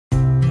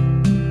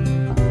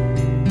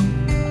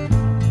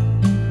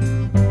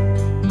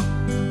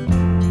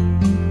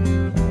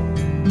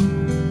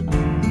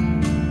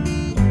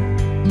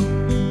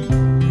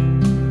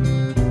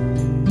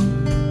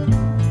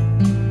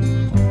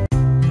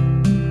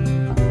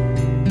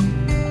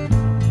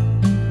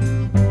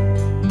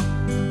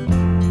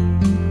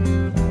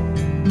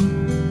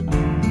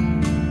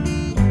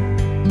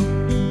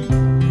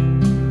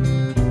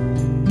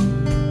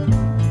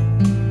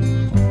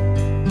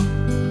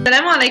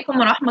عليكم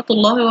ورحمة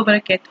الله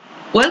وبركاته.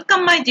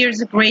 Welcome my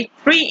dears grade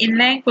 3 in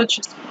language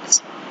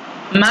schools.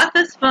 Math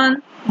is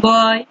fun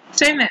by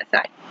شيماء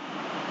سعيد.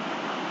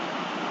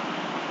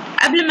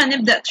 قبل ما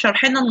نبدأ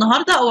شرحنا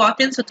النهاردة اوعوا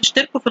تنسوا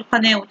تشتركوا في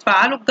القناة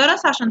وتفعلوا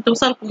الجرس عشان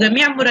توصلكم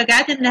جميع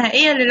المراجعات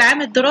النهائية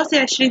للعام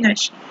الدراسي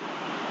 2020.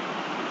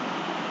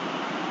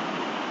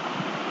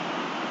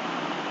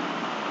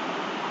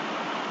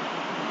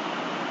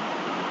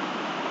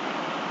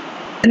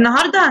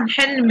 النهاردة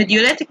هنحل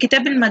مديولات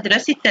الكتاب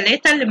المدرسي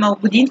الثلاثة اللي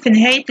موجودين في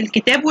نهاية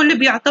الكتاب واللي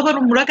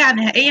بيعتبروا مراجعة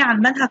نهائية عن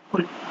المنهج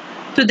كله.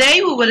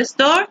 Today we will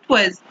start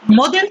with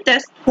model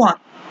test 1.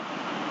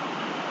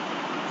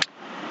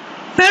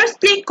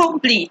 Firstly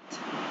complete.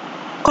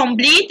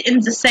 Complete in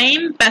the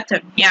same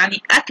pattern،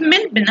 يعني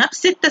أكمل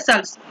بنفس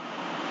التسلسل.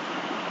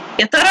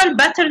 يا ترى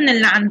الباترن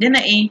اللي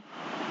عندنا إيه؟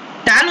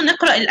 تعالوا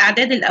نقرأ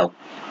الأعداد الأول.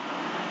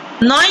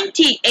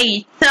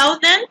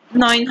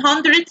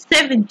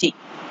 98,970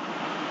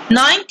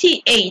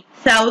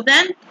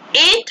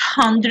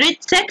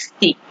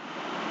 98,860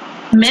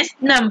 missed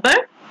number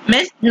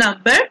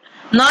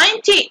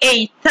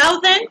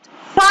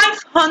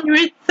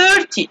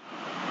 98,530.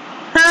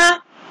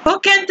 ها who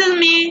can tell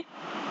me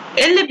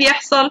ايه اللي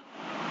بيحصل؟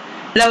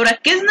 لو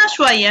ركزنا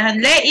شوية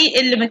هنلاقي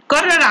اللي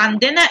متكرر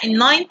عندنا ال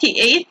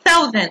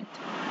 98,000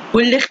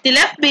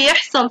 والاختلاف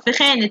بيحصل في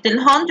خانة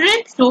ال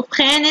hundreds وفي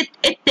خانة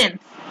ال tens.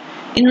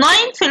 ال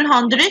 9 في ال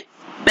hundreds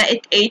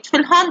بقت 8 في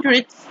ال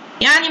hundreds،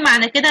 يعني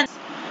معنى كده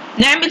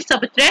نعمل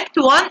subtract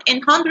 1 in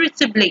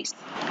hundreds place.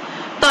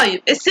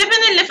 طيب ال 7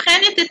 اللي في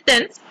خانة ال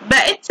tens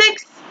بقت 6،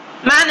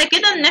 معنى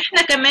كده ان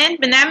احنا كمان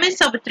بنعمل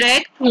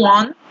subtract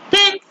 1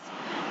 tens،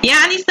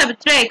 يعني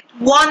subtract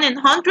 1 in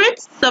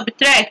hundreds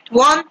subtract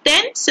 1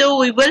 10 so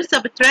we will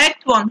subtract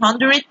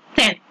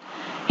 110.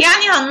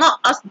 يعني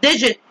هننقص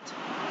digit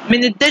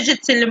من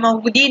الديجيتس اللي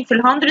موجودين في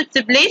ال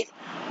hundreds place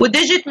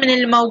وديجيت من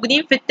اللي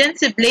موجودين في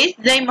التنس بليس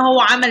زي ما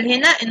هو عمل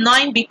هنا. ال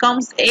 9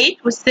 becomes 8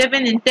 وال 7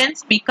 in tens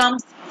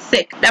becomes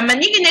 6. لما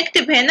نيجي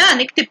نكتب هنا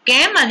هنكتب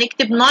كام؟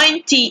 هنكتب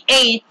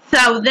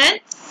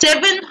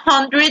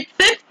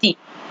 98,750.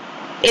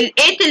 ال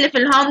 8 اللي في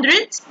ال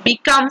hundreds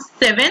becomes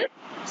 7.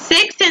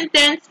 6 in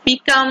tens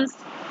becomes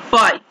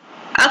 5.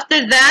 After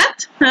that,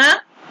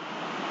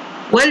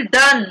 well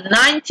done.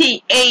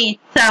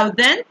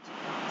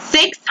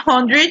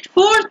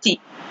 98,640.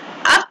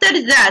 After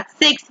that,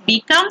 6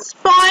 becomes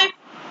 5,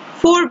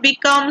 4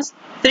 becomes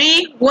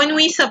 3 when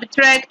we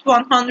subtract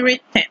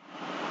 110.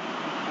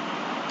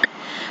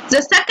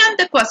 The second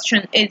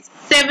question is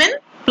 7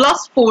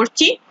 plus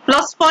 40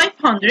 plus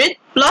 500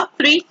 plus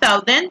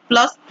 3,000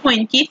 plus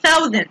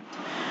 20,000.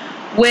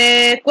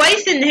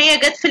 وكويس ان هي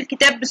جت في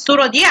الكتاب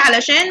بالصورة دي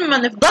علشان ما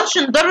نفضلش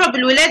ندرب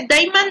الولاد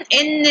دايما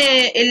ان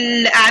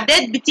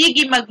الاعداد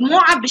بتيجي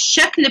مجموعة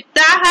بالشكل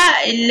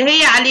بتاعها اللي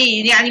هي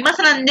عليه. يعني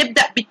مثلا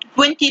نبدأ ب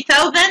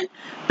 20,000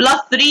 plus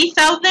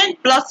 3,000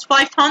 plus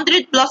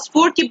 500 plus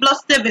 40 plus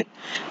 7،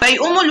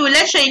 فيقوموا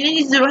الولاد شايلين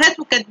الزيروهات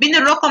وكاتبين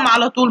الرقم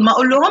على طول. ما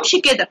اقولهمش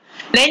كده،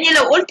 لان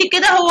لو قلت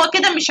كده هو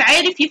كده مش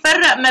عارف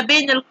يفرق ما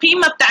بين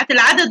القيمة بتاعت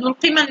العدد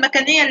والقيمة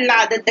المكانية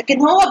للعدد.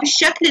 لكن هو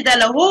بالشكل ده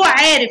لو هو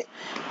عارف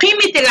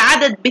قيمة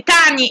العدد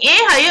بتاعني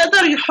ايه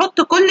هيقدر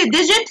يحط كل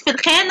ديجيت في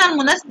الخانة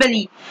المناسبة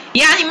ليه.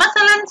 يعني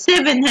مثلا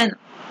 7 هنا،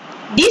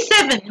 دي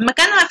 7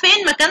 مكانها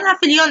فين؟ مكانها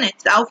في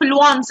اليونتس او في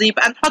الوانز،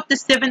 يبقى نحط ال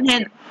 7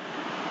 هنا.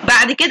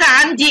 بعد كده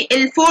عندي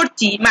ال 40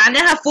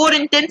 معناها 4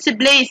 in tens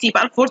place،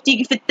 يبقى ال 4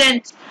 تيجي في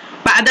التنس.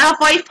 بعدها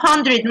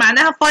 500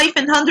 معناها 5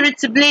 in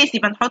hundreds place،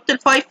 يبقى نحط ال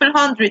 5 في ال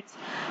hundreds.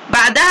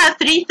 بعدها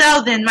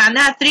 3,000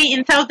 معناها 3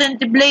 in thousand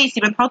place،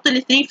 يبقى نحط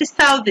ال 3 في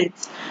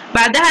الثاوزندز.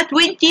 بعدها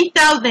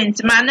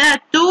 20,000 معناها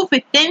 2 في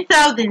ال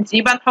 10,000،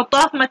 يبقى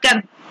نحطها في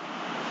مكانها.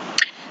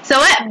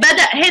 سواء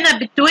بدأ هنا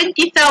بال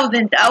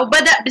 20,000 أو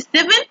بدأ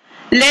بال7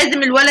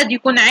 لازم الولد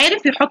يكون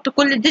عارف يحط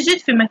كل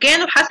ديجيت في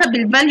مكانه حسب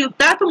الفاليو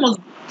بتاعته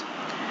مظبوط.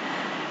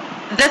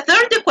 The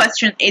third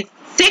question is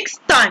 6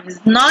 times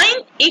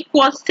 9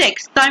 equals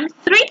 6 times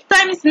 3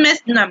 times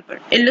missed number.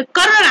 اللي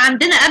اتكرر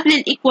عندنا قبل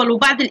الايكوال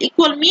وبعد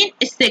الايكوال مين؟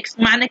 ال 6.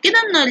 معنى كده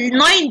ان ال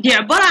 9 دي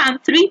عبارة عن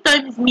 3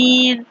 times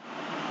مين؟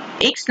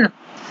 Excellent.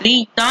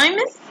 3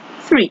 times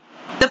 3.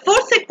 The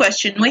fourth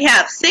question we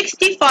have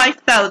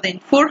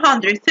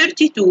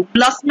 65,432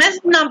 plus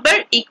missed number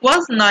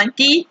equals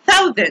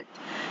 90,000.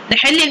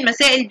 نحل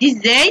المسائل دي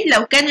ازاي؟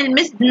 لو كان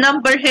الميسد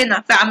نمبر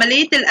هنا في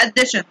عملية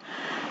الاديشن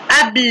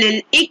قبل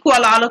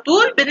الايكوال على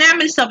طول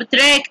بنعمل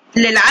سبتراكت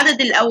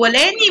للعدد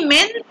الاولاني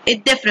من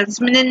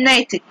الديفرنس من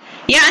الناتج.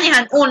 يعني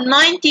هنقول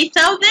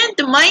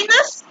 90,000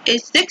 minus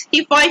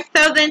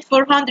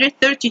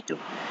 65,432.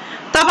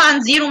 طبعا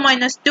 0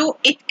 minus 2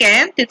 it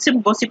can't, it's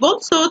impossible,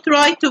 so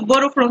try to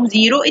borrow from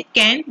 0. It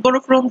can't.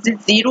 Borrow from the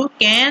 0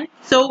 can't,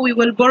 so we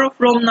will borrow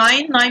from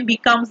 9. 9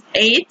 becomes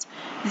 8.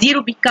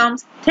 0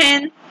 becomes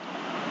 10.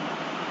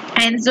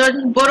 And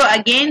then borrow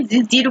again,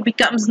 this 0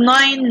 becomes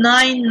 9,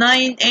 9,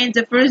 9, and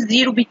the first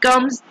 0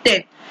 becomes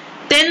 10.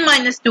 10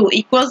 minus 2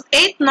 equals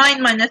 8,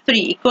 9 minus 3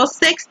 equals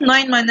 6,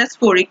 9 minus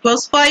 4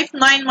 equals 5,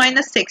 9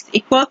 minus 6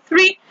 equals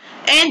 3,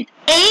 and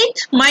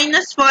 8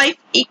 minus 5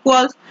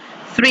 equals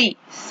 3.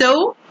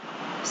 So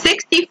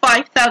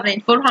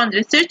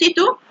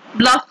 65,432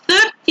 plus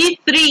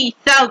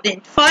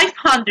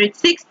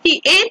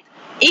 33,568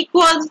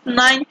 equals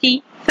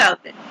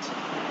 90,000.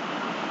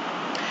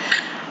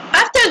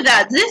 After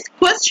that, this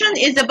question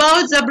is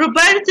about the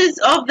properties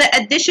of the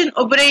addition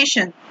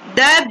operation.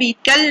 ده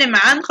بيتكلم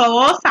عن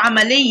خواص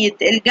عملية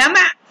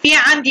الجمع. في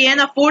عندي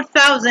هنا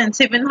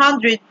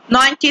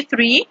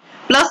 4,793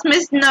 plus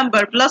missed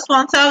number plus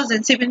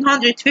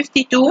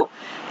 1,752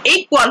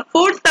 equal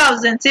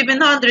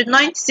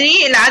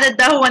 4,793. العدد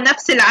ده هو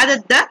نفس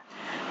العدد ده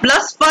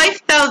plus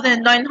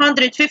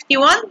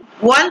 5,951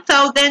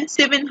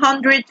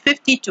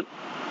 1,752.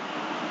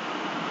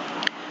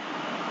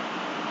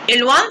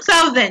 ال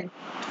 1,752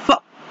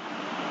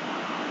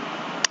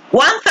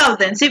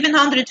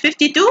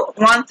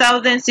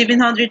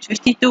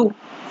 1,752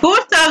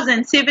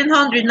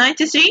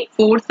 4,793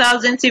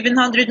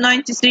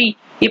 4,793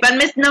 يبقى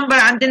الميس نمبر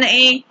عندنا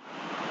ايه؟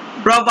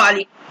 برافو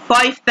عليك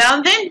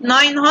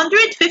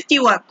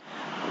 5,951.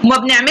 وما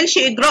بنعملش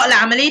اجراء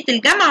لعملية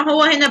الجمع،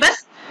 هو هنا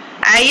بس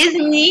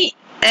عايزني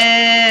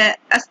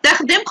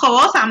استخدم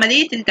خواص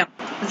عملية الجمع.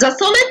 The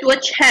solid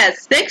which has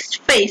 6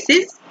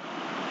 faces,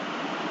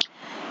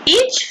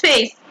 each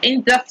face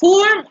in the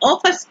form of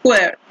a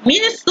square.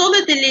 مين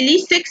السوليد اللي ليه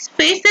 6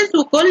 faces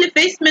وكل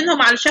face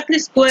منهم على شكل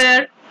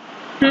square؟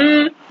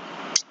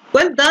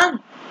 Well done.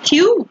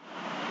 Cube.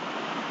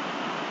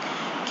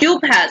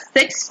 Cube has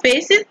 6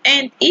 faces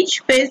and each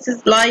face is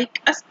like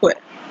a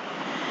square.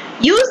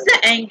 Use the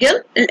angle.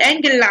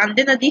 الانجل اللي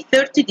عندنا دي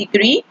 30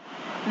 degree.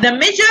 The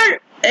measure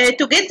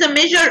to get the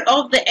measure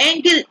of the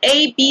angle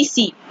ABC.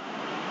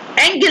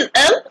 Angle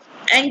L.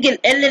 Angle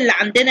L اللي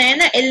عندنا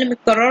هنا L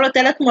متكررة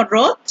 3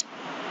 مرات.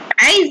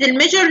 عايز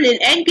الميجر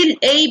للانجل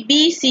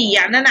ABC.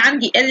 يعني أنا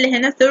عندي L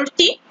هنا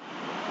 30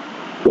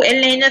 و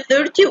L هنا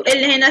 30 و L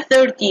هنا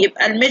 30.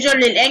 يبقى الميجر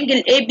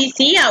للانجل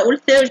ABC هقول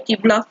 30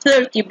 plus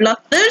 30 plus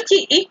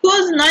 30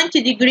 equals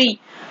 90 degree.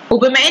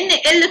 وبما ان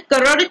L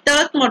اتكررت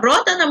 3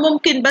 مرات انا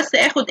ممكن بس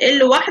اخد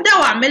L واحدة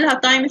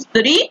واعملها times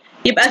 3.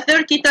 يبقى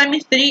 30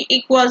 times 3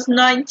 equals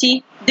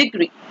 90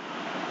 degree.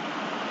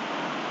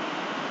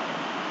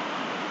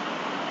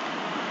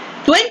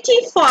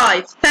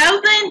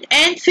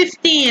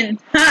 25,015.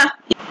 ها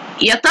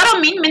يا ترى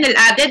مين من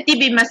الأعداد دي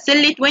بيمثل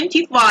لي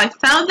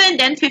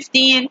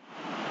 25,015؟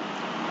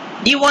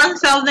 دي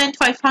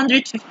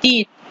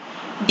 1,515.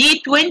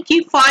 دي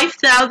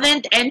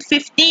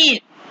 25,015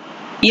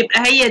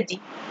 يبقى هي دي.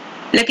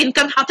 لكن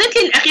كان حاطط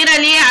لي الأخيرة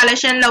ليه؟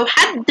 علشان لو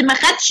حد ما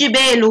خدش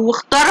باله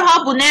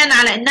واختارها بناء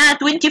على إنها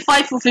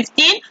 25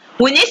 و15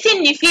 ونسي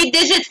إن في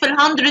ديجيت في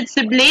الهندردز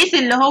بليس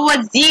اللي هو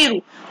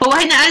الزيرو. هو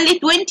هنا قال لي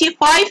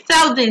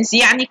 25,000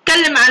 يعني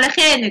اتكلم على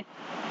خانة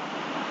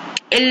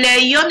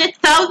اليونت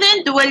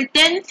 1000 وال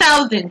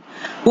 10,000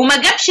 وما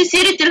جابش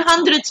سيرة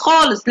الهندردز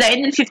خالص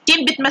لأن ال 15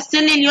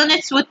 بتمثل لي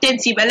اليونتس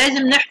والتنس. يبقى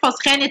لازم نحفظ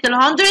خانة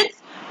الهندردز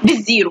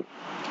بالزيرو.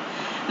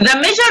 The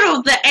measure of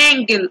the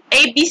angle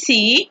ABC.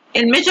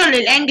 الميجر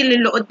للانجل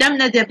اللي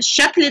قدامنا ده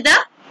بالشكل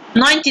ده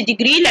 90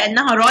 degree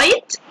لأنها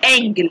right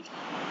angle.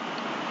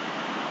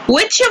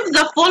 Which of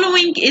the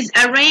following is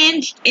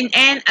arranged in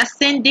an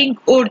ascending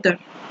order?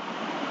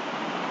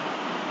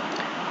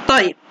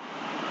 طيب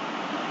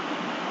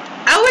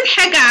أول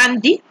حاجة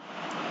عندي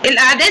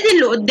الأعداد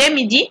اللي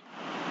قدامي دي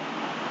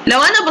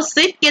لو أنا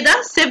بصيت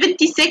كده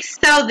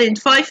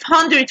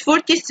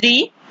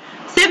 76,543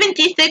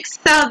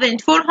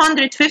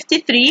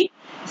 76,453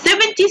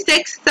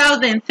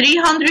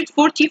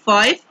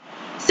 76,345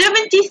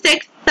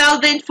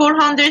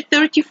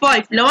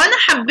 76,435. لو أنا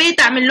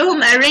حبيت أعمل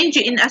لهم arrange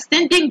in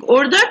ascending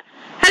order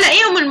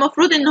هلاقيهم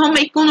المفروض إن هم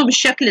يكونوا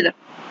بالشكل ده.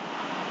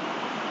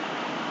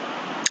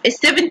 ال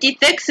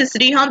 76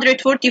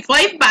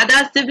 345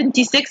 بعدها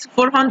 76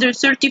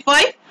 435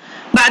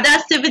 بعدها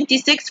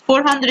 76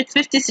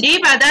 453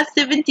 بعدها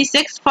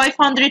 76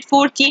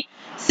 543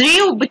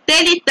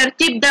 وبالتالي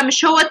الترتيب ده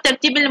مش هو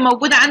الترتيب اللي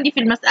موجود عندي في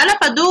المسألة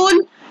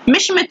فدول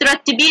مش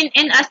مترتبين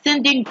in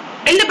ascending.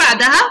 اللي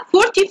بعدها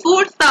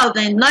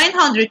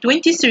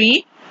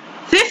 44,923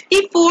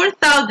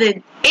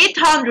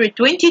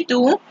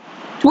 54,822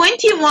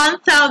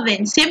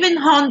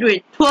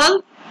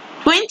 21,712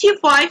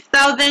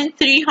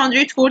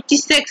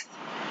 25,346.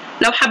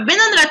 لو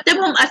حبينا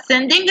نرتبهم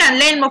ascending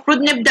هنلاقي المفروض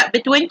نبدأ ب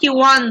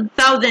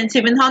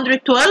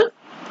 21,712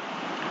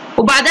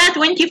 وبعدها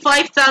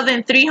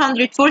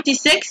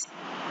 25,346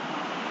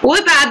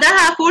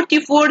 وبعدها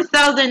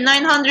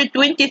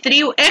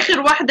 44,923 وآخر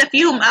واحدة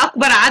فيهم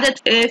أكبر عدد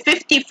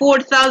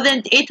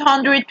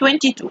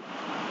 54,822.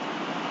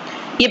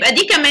 يبقى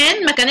دي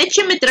كمان ما كانتش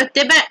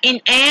مترتبة in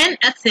an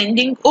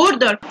ascending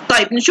order.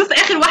 طيب نشوف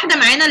آخر واحدة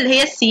معانا اللي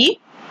هي C.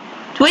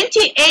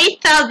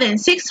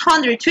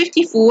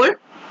 28,654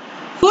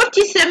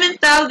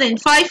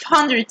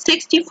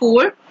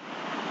 47,564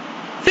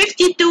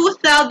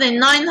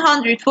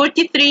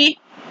 52,943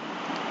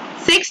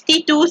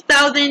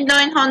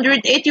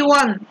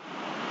 62,981.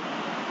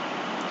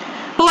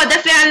 هو ده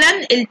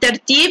فعلا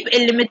الترتيب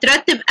اللي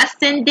مترتب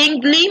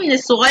ascendingly من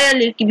الصغير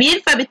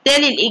للكبير،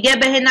 فبالتالي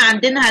الإجابة هنا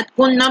عندنا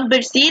هتكون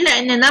number C،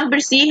 لأن number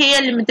C هي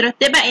اللي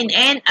مترتبة in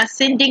an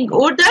ascending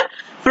order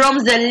from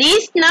the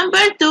least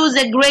number to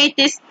the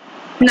greatest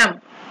number.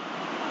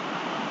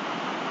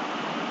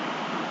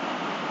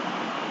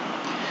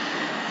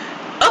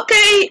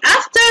 Okay,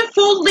 after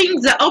folding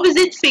the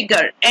opposite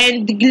figure and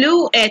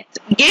glue it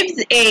gives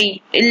a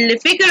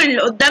الفيجر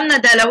اللي قدامنا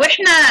ده لو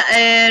احنا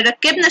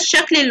ركبنا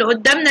الشكل اللي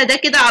قدامنا ده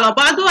كده على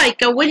بعضه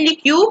هيكون لي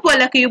كيوب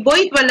ولا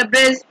كيوبويد ولا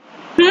بريزم؟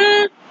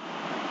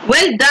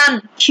 well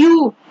done,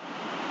 cube.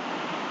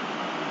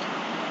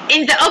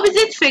 In the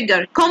opposite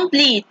figure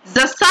complete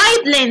the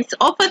side length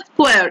of a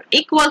square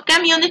equal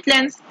كام unit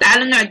length؟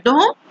 تعالوا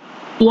نعدهم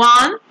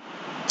 1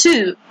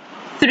 2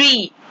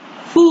 3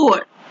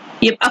 4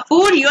 يبقى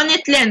 4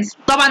 unit lengths.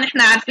 طبعا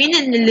احنا عارفين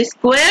ان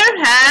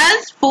السكوير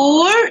has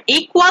 4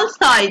 equal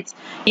sides،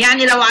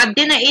 يعني لو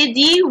عدينا AD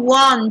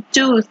 1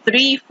 2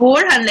 3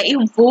 4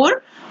 هنلاقيهم 4،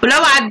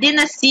 ولو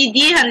عدينا CD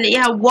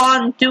هنلاقيها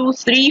 1 2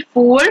 3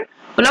 4،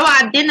 ولو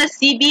عدينا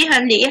CB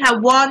هنلاقيها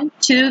 1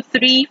 2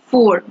 3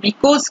 4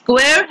 because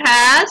square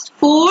has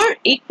 4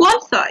 equal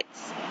sides.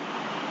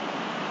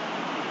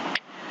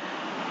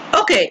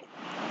 Okay,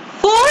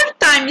 4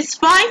 times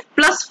 5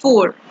 plus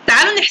 4.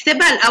 تعالوا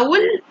نحسبها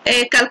الأول.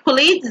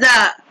 Calculate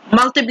the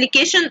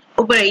multiplication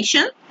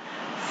operation.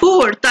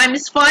 4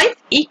 times 5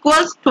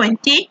 equals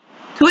 20.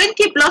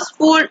 20 plus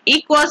 4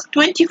 equals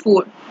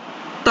 24.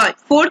 طيب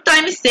 4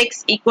 times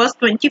 6 equals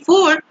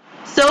 24.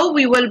 So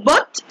we will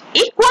put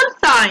equal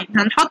sign.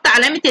 هنحط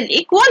علامة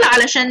الإيكوال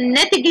علشان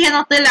الناتج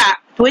هنا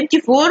طلع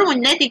 24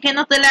 والناتج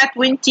هنا طلع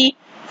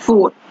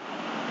 24.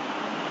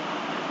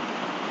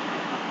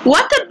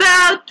 What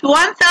about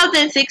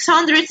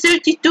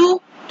 1632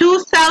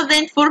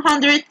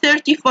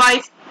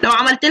 2435 لو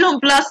عملت لهم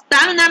بلس؟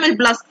 تعالوا نعمل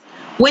بلس.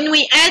 When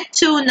we add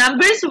two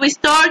numbers we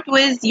start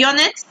with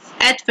units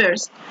at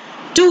first.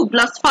 2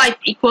 plus 5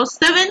 equals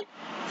 7,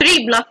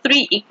 3 plus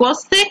 3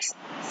 equals 6,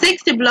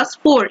 6 plus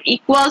 4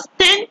 equals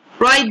 10,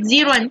 write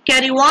 0 and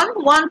carry 1,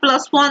 1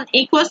 plus 1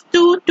 equals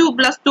 2, 2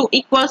 plus 2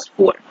 equals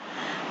 4.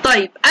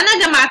 طيب أنا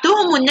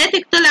جمعتهم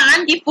والناتج طلع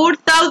عندي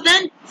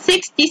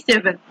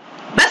 4067،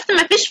 بس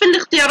مفيش في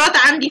الاختيارات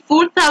عندي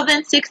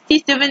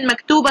 4067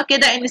 مكتوبة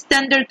كده in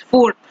standard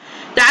form.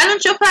 تعالوا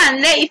نشوفها.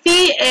 هنلاقي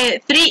فيه 3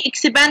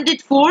 expanded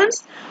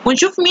forms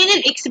ونشوف مين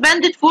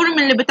الاكسباندد فورم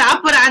اللي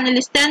بتعبر عن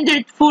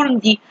الستاندرد فورم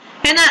دي.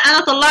 هنا أنا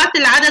طلعت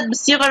العدد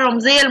بالصيغة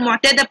الرمزية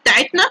المعتادة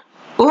بتاعتنا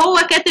وهو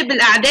كاتب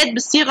الأعداد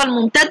بالصيغة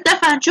الممتدة،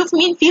 فهنشوف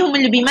مين فيهم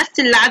اللي بيمثل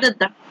العدد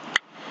ده.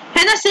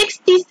 هنا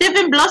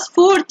 67 بلس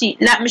 40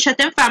 لا مش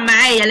هتنفع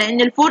معايا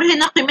لأن الفور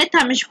هنا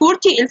قيمتها مش 40،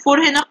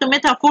 الفور هنا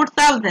قيمتها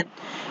 4000.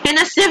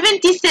 هنا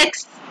 76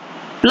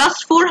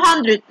 بلس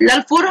 400 لا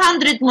ال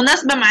 400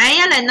 مناسبة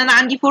معايا لأن أنا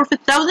عندي 4 في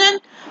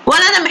 1000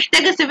 ولا أنا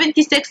محتاجة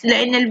 76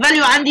 لأن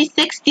الفاليو عندي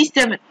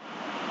 67.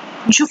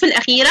 نشوف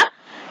الأخيرة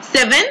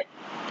 7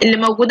 اللي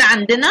موجودة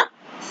عندنا،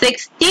 60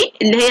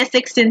 اللي هي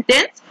 6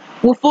 سنتنس،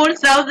 و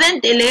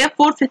 4000 اللي هي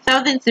 4 في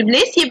 1000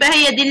 بليس. يبقى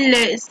هي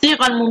دي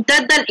الصيغة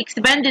الممتدة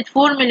الاكسباندد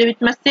فورم اللي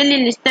بتمثل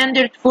لي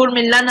الستاندرد فورم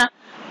اللي أنا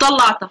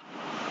طلعتها.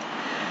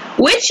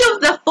 Which of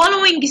the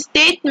following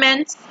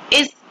statements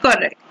is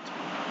correct؟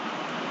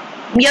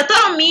 يا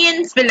ترى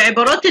مين في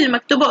العبارات اللي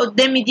مكتوبة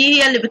قدامي دي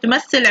هي اللي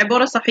بتمثل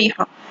عبارة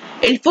صحيحة؟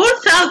 ال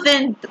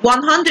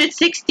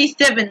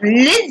 4167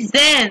 less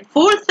than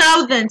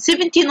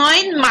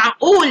 4079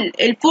 معقول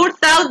ال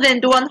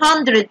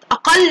 4100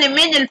 أقل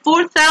من ال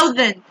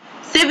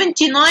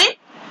 4079؟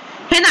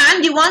 هنا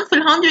عندي 1 في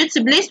ال 100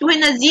 بليس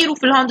وهنا 0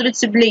 في ال 100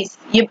 بليس،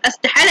 يبقى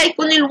استحالة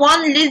يكون ال 1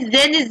 less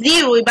than ال 0،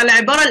 يبقى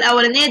العبارة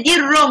الأولانية دي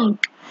wrong.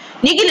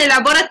 نيجي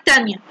للعبارة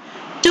الثانية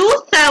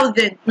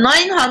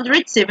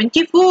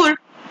 2974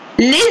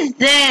 less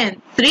than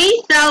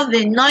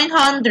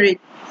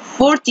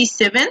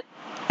 3947،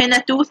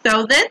 هنا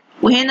 2000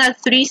 وهنا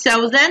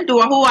 3000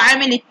 وهو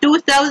عامل ال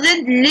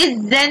 2000 less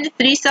than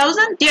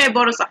 3000، دي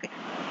عبارة صحيحة.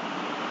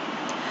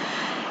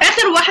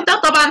 آخر واحدة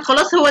طبعا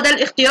خلاص هو ده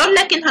الاختيار،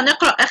 لكن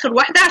هنقرأ آخر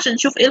واحدة عشان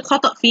نشوف ايه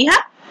الخطأ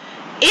فيها.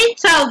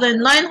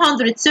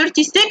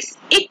 8936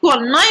 equal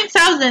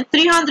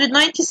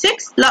 9396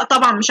 لا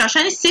طبعا مش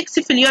عشان ال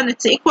 6 في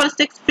اليونتس equal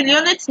 6 في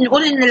اليونتس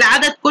نقول ان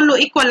العدد كله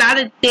equal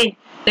العدد التاني،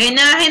 لان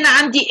انا هنا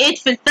عندي 8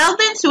 في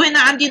الثاوزندز وهنا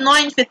عندي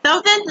 9 في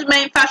الثاوزندز ما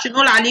ينفعش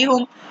نقول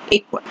عليهم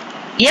equal.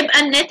 يبقى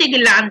الناتج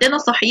اللي عندنا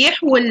صحيح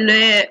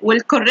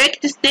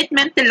والcorrect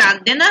statement اللي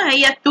عندنا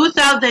هي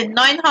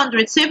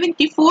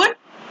 2974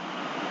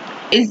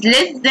 is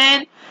less than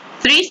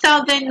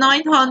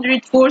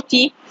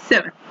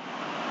 3947.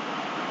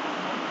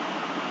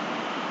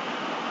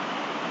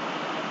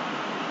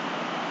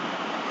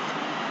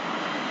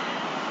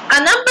 A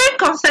number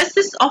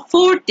consists of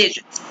 4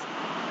 digits.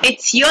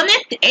 Its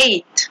unit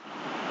 8.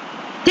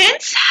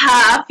 Tens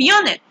have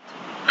unit.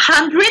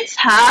 Hundreds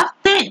have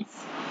tens.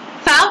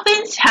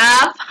 Thousands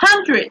have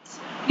hundreds.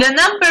 The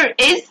number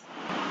is.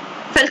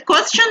 في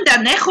الquestion ده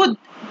ناخد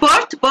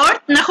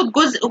بارت ناخد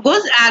جزء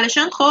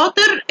علشان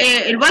خاطر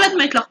الولد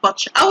ما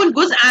يتلخبطش. اول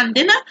جزء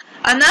عندنا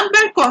a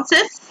number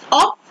consists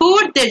of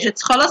 4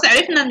 digits. خلاص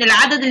عرفنا ان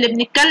العدد اللي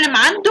بنتكلم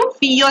عنده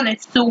في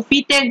units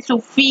وفي tens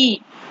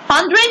وفي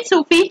hundreds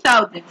وفي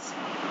thousands.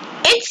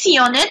 its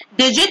unit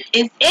digit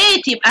is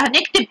 8. يبقى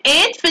هنكتب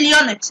 8 في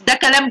اليونتس، ده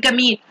كلام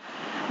جميل.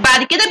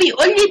 بعد كده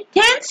بيقول لي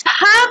tens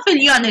half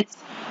اليونتس.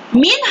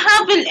 مين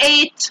half ال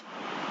 8؟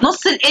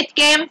 نص ال 8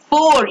 كام؟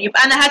 4.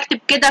 يبقى انا هكتب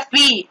كده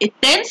في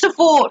التنس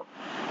 4.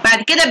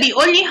 بعد كده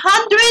بيقول لي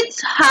hundreds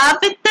half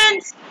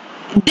التنس.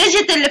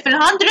 الديجيت اللي في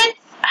الهندرد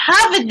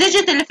half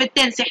الديجيت اللي في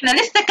التنس. احنا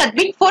لسه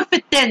كاتبين 4 في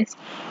التنس.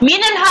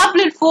 مين الهاف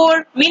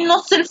لل4؟ مين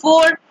نص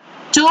ال4؟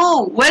 2.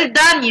 well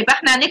done. يبقى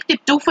احنا هنكتب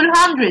 2 في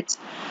الهندردز.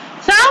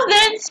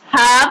 thousands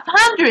half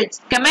hundreds.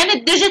 كمان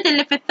الديجيت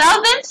اللي في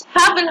الثاوزندز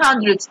half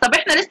الهندردز. طب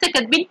احنا لسه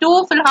كاتبين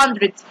 2 في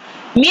الهندردز.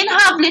 مين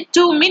half لل2؟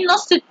 مين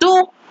نص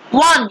ال2؟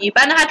 1.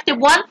 يبقى انا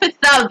هكتب 1 في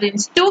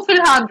الثاوزندز، 2 في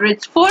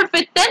الهندردز، 4 في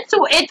التنس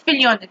و8 في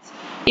اليونتس.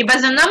 يبقى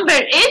the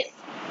number is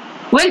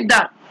well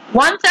done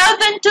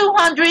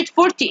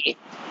 1248.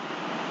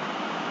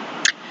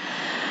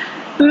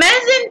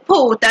 Mazen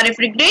bought a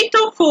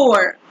refrigerator for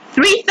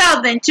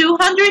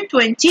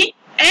 3220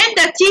 and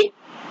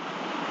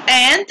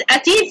a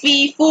TV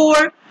for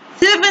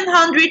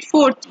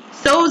 740.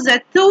 So the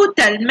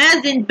total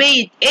Mazen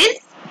paid is.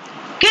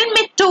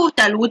 كلمة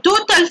total و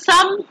total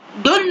sum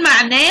دول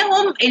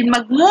معناهم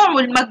المجموع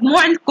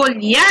والمجموع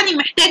الكلي. يعني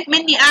محتاج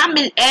مني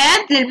أعمل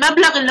add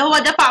للمبلغ اللي هو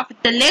دفعه في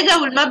الثلاجة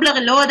والمبلغ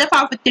اللي هو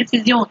دفعه في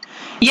التلفزيون.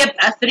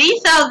 يبقى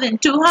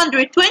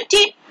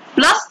 3220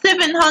 plus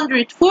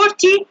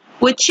 740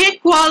 which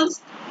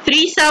equals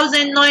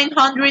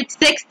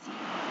 3960.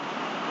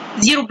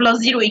 0 plus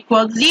 0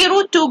 equals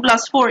 0, 2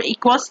 plus 4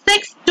 equals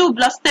 6, 2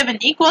 plus 7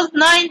 equals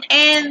 9,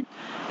 and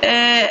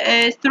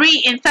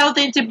 3 in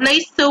thousand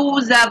place, so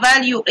the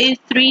value is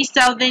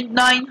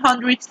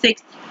 3960.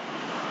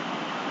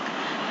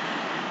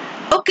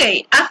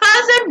 Okay, a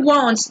father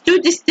wants to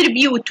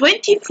distribute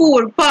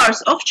 24 bars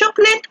of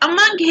chocolate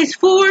among his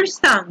 4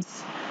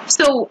 sons.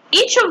 So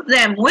each of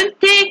them will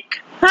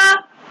take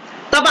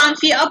طبعا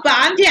في اب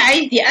عندي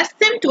عايز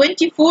يقسم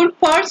 24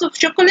 bars of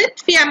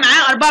chocolate، فيها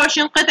معاه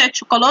 24 قطعة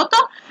شوكولاتة،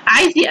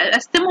 عايز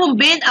يقسمهم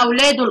بين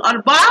اولاده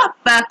الاربعة.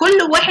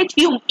 فكل واحد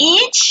فيهم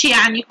each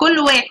يعني كل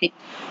واحد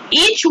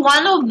each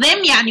one of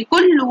them يعني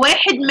كل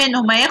واحد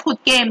منهم هياخد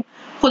كام؟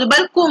 خدوا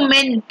بالكم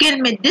من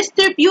كلمة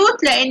distribute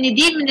لان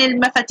دي من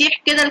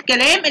المفاتيح كده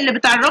الكلام اللي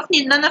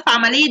بتعرفني ان انا في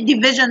عملية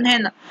division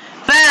هنا.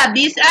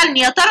 فبيسألني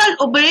يا ترى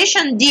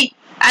الاوبريشن دي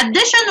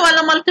addition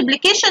ولا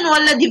multiplication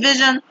ولا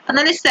division؟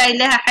 انا لسه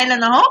قايلاها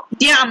حالا اهو،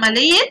 دي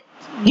عملية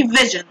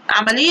division،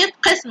 عملية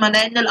قسمة،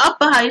 لان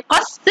الاب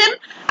هيقسم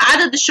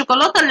عدد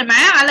الشوكولاتة اللي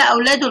معاه على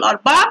اولاده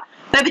الاربعة،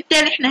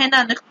 فبالتالي احنا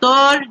هنا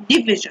هنختار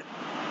division.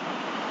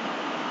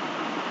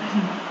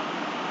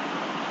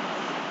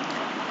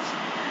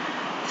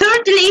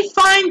 Thirdly,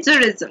 find the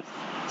result.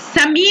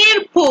 Samir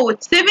bought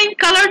 7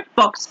 colored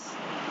boxes.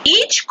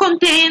 Each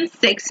contains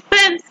 6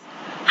 pens.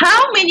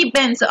 How many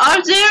pens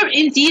are there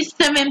in these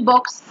 7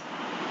 boxes?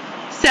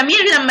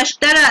 سمير لما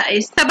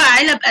اشترى 7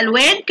 علب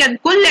ألوان كان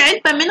كل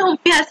علبة منهم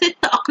فيها 6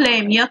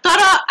 أقلام. يا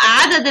ترى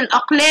عدد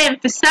الأقلام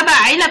في ال7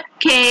 علب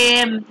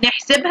كام؟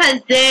 نحسبها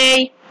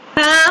ازاي؟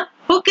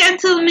 Who can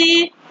tell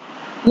me?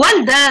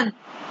 Well done.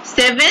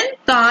 7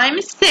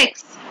 times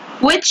 6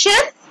 which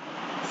is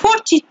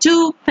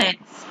 42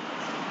 pens.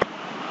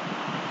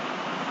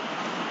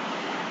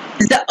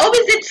 The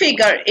opposite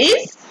figure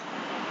is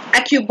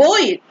a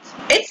cuboid.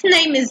 Its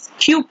name is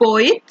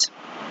cuboid.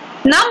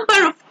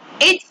 Number of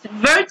its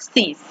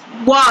vertices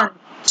 1,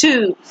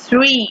 2,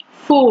 3,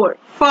 4,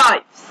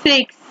 5,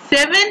 6,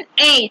 7,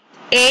 8.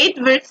 8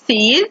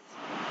 vertices.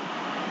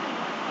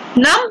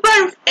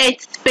 Number of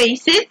its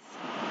faces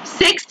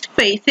 6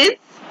 faces.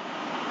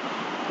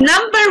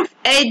 Number of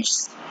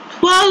edges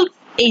 12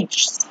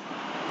 edges.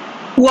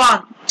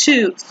 1,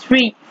 2,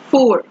 3,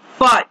 4,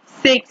 5,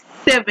 6,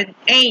 7,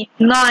 8,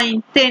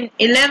 9, 10,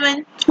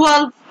 11,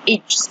 12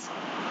 edges.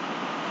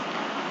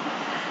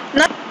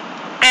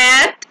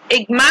 Add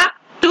اجمع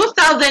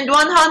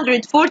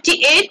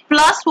 2148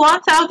 plus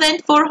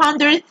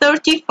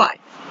 1435.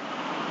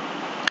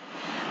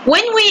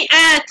 When we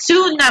add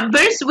two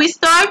numbers, we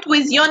start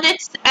with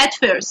units at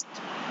first.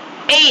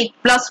 8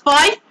 plus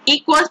 5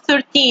 equals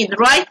 13.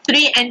 Write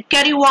 3 and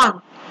carry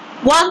 1.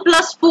 1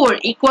 plus 4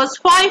 equals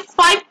 5.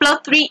 5 plus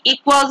 3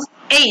 equals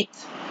 8.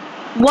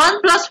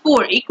 1 plus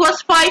 4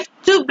 equals 5.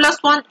 2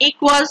 plus 1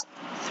 equals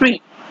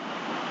 3.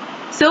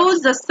 So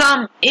the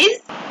sum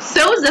is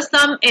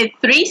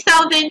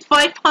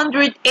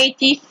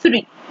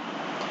 3583.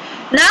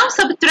 Now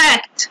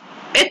subtract.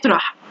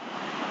 اطرح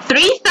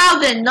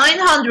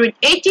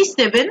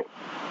 3987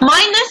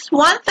 minus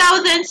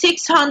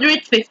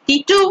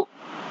 1652.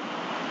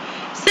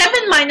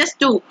 7 minus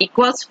 2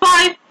 equals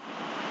 5.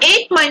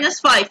 8 minus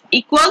 5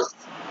 equals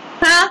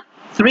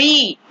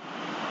 3.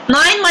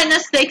 9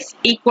 minus 6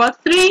 equals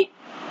 3.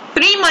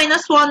 3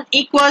 minus 1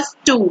 equals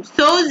 2.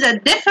 So the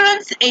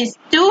difference is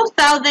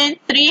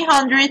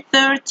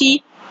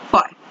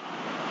 2335.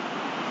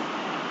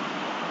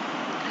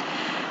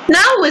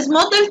 with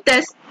model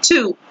test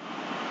 2.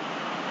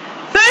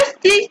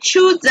 Firstly,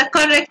 choose the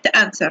correct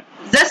answer.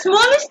 The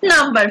smallest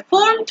number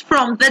formed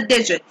from the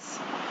digits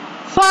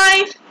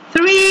 5,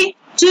 3,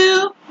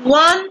 2,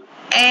 1,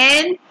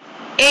 and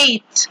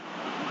 8.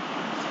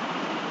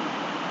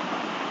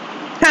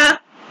 Huh?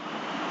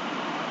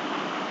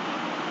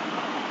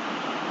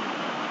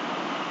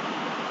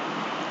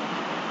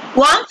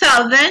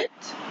 $1,000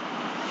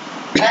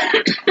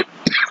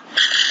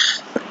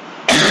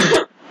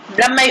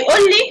 لما يقول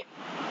لي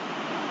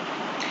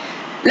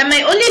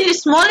the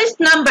smallest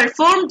number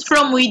formed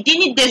from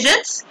within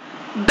digits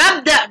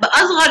ببدأ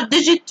بأصغر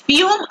digit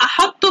فيهم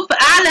أحطه في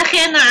أعلى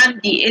خانة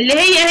عندي اللي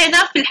هي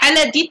هنا في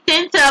الحالة دي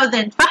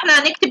 10,000. فاحنا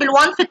هنكتب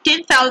ال1 في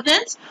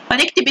 10,000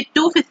 وهنكتب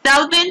ال2 في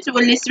الثاوزندز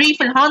وال3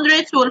 في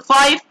الهندردز وال5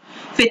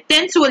 في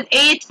التنس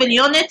وال8 في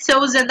اليونت.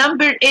 So the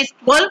number is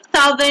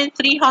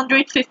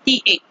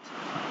 12,358.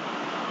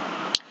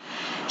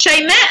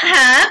 Shaima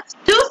has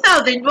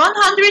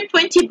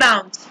 2,120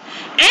 pounds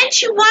and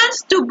she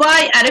wants to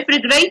buy a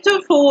refrigerator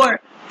for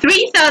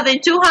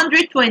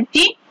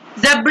 3,220.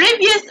 The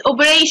previous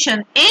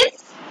operation is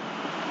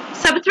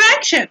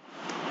subtraction.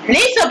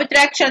 ليه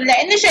subtraction؟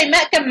 لأن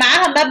شيماء كان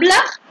معاها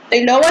مبلغ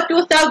اللي هو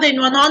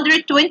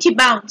 2,120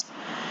 pounds،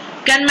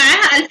 كان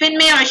معاها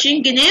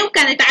 2,120 جنيه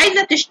وكانت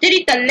عايزة تشتري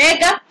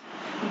تلاجة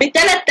ب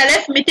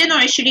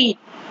 3,220،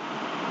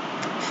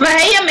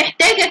 فهي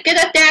محتاجة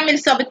كده تعمل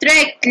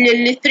subtract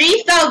لل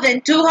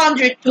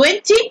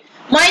 3,220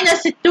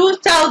 minus ال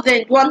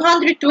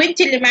 2,120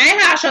 اللي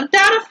معاها عشان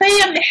تعرف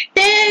هي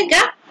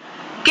محتاجة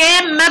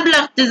كام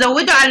مبلغ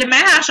تزوده على اللي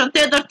معاها عشان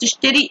تقدر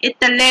تشتري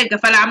التلاجة.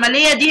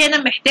 فالعملية دي هنا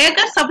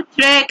محتاجة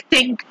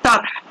subtracting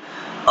طرح.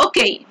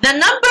 اوكي the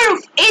number of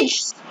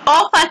edges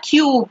of a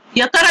cube.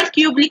 يا ترى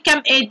الكيوب ليه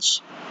كام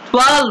edge؟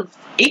 12.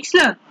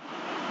 excellent.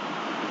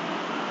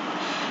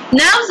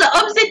 Now the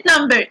opposite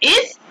number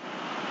is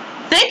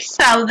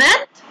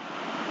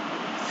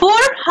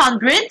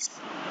 6,400,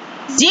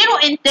 0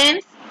 in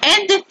tenths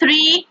and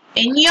 3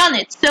 in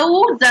units. So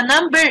the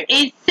number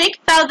is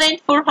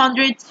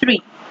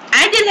 6,403.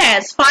 Adil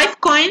has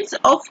 5 coins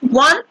of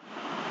 1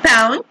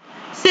 pound,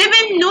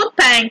 7 note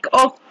bank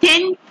of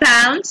 10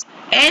 pounds,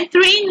 and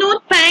 3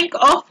 note bank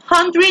of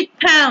 100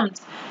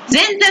 pounds.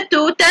 Then the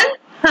total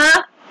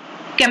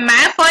كان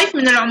معاه 5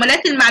 من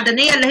العملات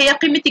المعدنية اللي هي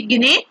قيمة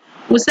الجنيه،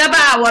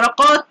 و7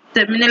 ورقات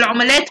من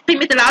العملات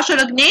قيمة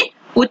ال10 جنيه،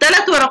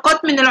 و3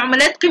 ورقات من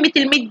العملات قيمة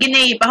ال100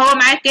 جنيه. يبقى هو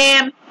معاه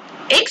كام؟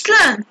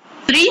 Excellent.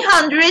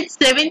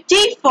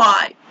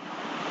 375.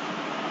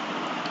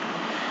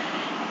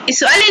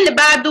 السؤال اللي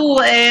بعده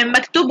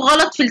مكتوب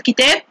غلط في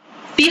الكتاب،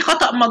 في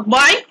خطأ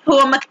مطبعي.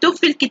 هو مكتوب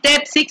في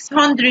الكتاب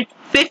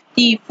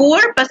 654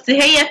 بس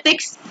هي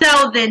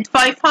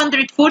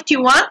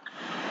 6,541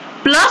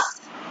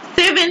 plus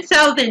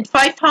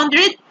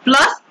 7,500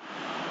 plus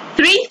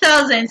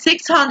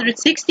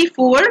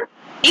 3,664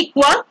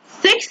 equal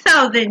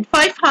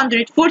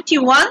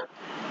 6,541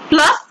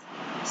 plus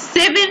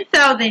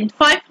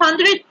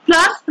 7,500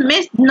 plus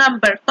missed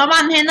number.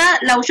 طبعا هنا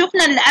لو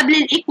شفنا اللي قبل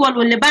الايكوال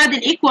واللي بعد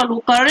الايكوال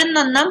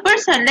وقارنا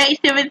النمبرز هنلاقي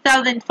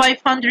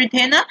 7,500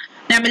 هنا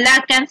نعمل لها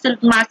كانسل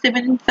مع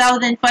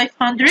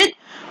 7,500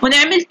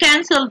 ونعمل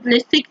كانسل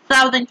ل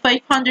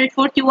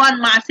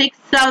 6,541 مع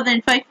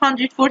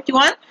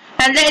 6,541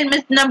 هنلاقي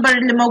الميسد نمبر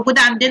اللي موجود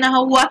عندنا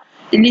هو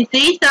اللي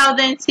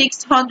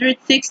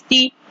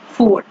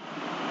 3,664.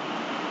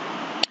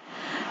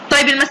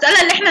 طيب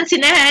المسألة اللي احنا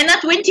نسيناها هنا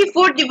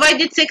 24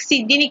 divided 6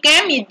 يديني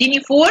كام؟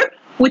 يديني 4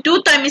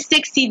 و2 times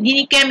 6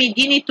 يديني كام؟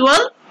 يديني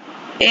 12.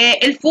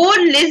 ال 4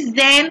 less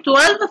than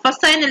 12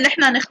 فالساين اللي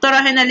احنا هنختارها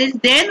هنا less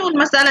than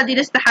والمسألة دي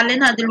لسه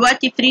حلينها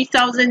دلوقتي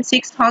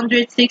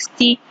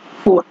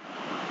 3,664.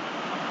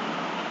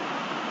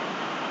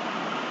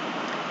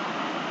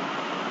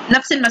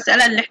 نفس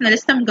المسألة اللي احنا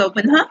لسه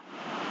مجاوبينها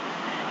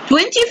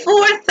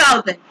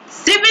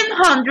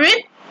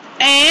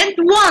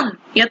 24,701.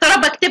 يا ترى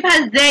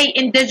بكتبها ازاي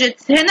in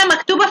digits؟ هنا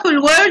مكتوبة في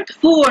الوورد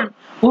فورم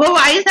وهو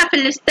عايزها في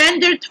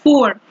الستاندرد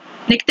فورم.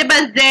 نكتبها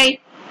ازاي؟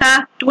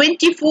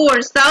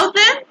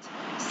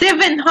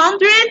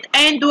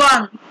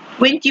 24,701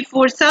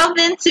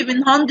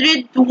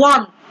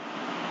 24,701.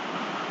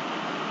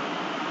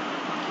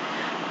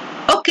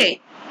 اوكي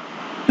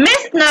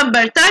missed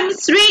number times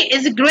 3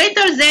 is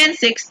greater than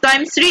 6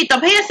 times 3.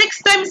 طب هي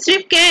 6 times 3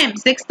 بكام؟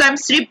 6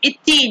 times 3 ب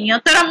 18. يا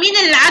ترى مين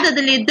العدد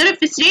اللي يتضرب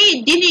في 3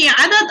 يديني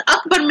عدد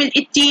أكبر من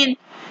 18؟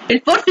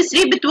 ال 4 في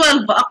 3 ب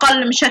 12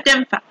 أقل مش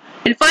هتنفع.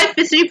 ال 5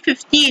 في 3 ب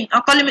 15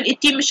 أقل من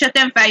 18 مش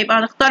هتنفع. يبقى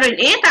هنختار ال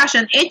 8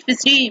 عشان 8 في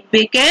 3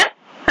 بكام؟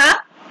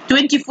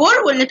 24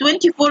 ولا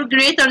 24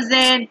 greater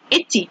than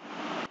 18.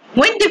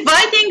 When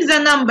dividing the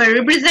number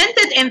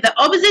represented in the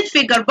opposite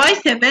figure by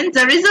 7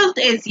 the result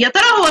is. يا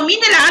ترى هو مين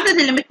العدد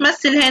اللي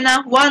متمثل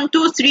هنا؟ 1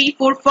 2 3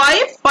 4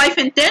 5 5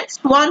 in tenths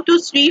 1 2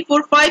 3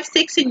 4 5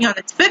 6 in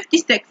units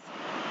 56.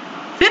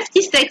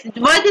 56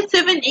 divided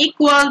 7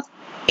 equals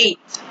 8.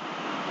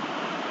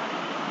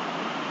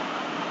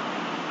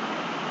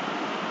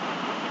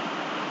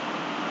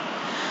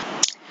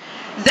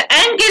 The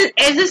angle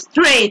is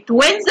straight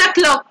when the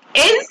clock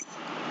is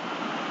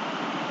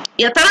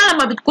يا ترى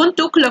لما بتكون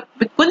 2 o'clock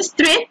بتكون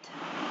straight؟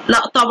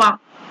 لا طبعا.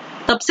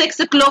 طب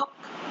 6 o'clock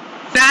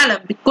فعلا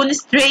بتكون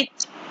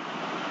straight.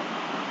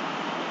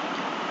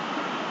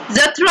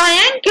 The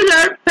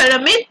triangular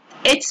pyramid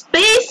it's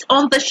based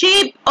on the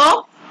shape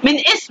of من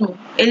اسمه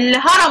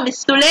الهرم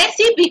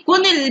الثلاثي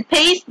بيكون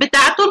البيس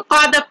بتاعته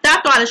القاعدة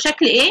بتاعته على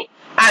شكل ايه؟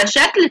 على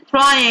شكل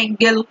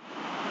triangle.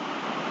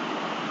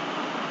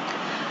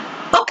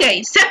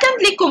 Okay,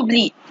 secondly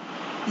complete.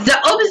 The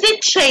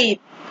opposite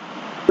shape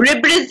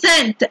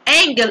represent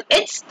angle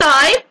its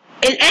type.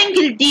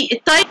 الانجل دي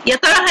التايب يا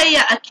ترى هي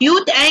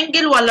acute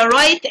angle ولا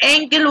right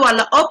angle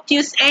ولا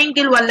obtuse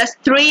angle ولا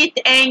straight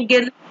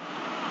angle؟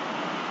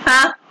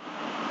 ها؟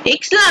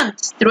 Excellent,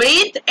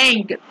 straight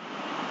angle.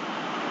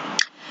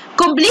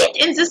 Complete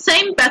in the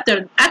same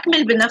pattern.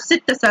 أكمل بنفس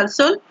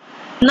التسلسل.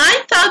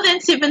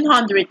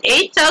 9,700,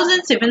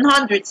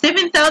 8,700,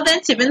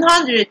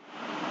 7,700.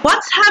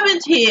 What's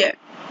happened here?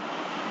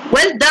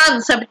 Well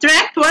done.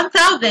 Subtract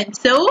 1,000.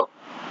 So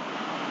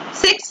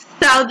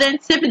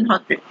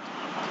 6,700.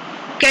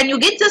 Can you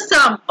get the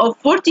sum of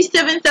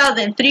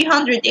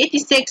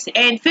 47,386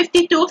 and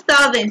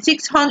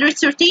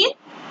 52,613?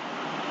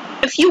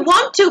 If you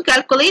want to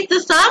calculate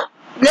the sum,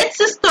 let's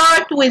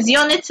start with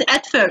units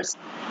at first.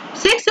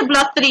 6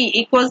 plus 3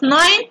 equals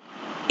 9.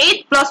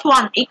 8 plus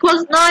 1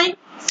 equals 9.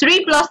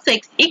 3 plus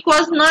 6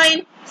 equals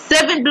 9.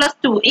 7 plus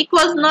 2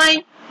 equals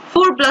 9.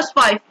 4 plus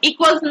 5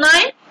 equals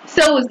 9.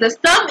 So the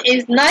sum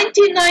is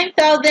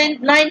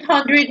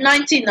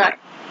 99,999.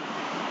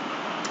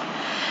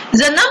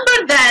 The number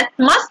that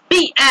must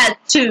be added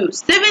to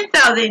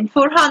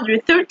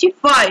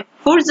 7,435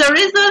 for the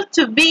result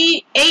to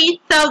be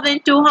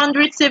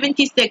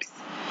 8,276.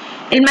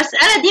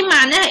 المسألة دي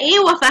معناها ايه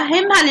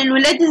وافهمها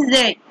للولاد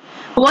ازاي؟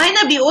 هو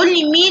هنا بيقول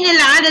لي مين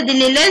العدد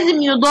اللي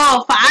لازم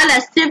يضاف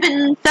على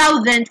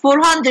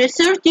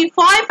 7,435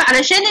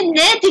 علشان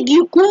الناتج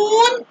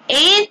يكون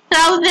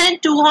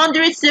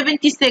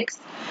 8,276.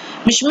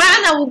 مش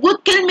معنى وجود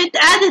كلمة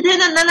added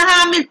هنا ان انا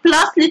هعمل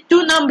plus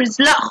للتو numbers،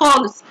 لا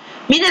خالص.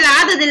 مين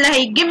العدد اللي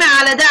هيتجمع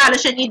على ده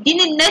علشان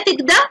يديني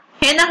الناتج ده؟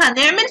 هنا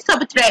هنعمل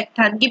subtract،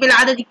 هنجيب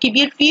العدد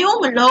الكبير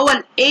فيهم اللي هو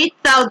ال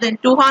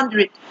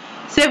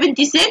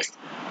 8,276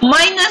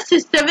 minus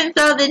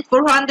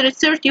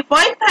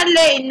 7,435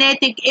 هنلاقي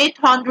الناتج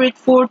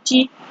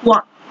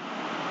 841.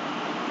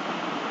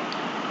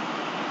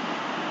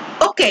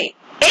 Okay,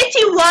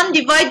 81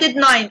 divided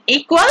 9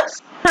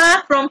 equals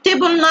from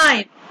table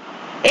 9.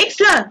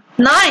 Excellent,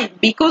 9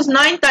 because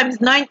 9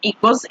 times 9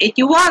 equals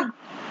 81.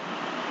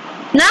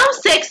 Now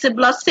 6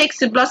 plus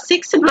 6 plus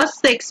 6 plus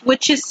 6,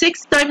 which is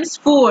 6 times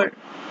 4.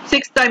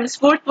 6 times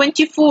 4,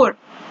 24.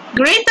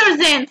 Greater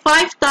than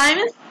 5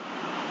 times.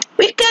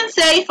 We can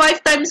say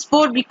 5 times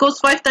 4 because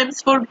 5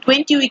 times 4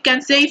 20. We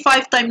can say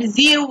 5 times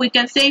 0. We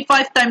can say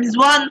 5 times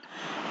 1.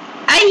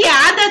 أي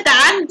عدد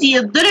عندي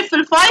يتضرب في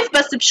ال 5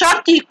 بس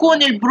بشرط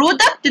يكون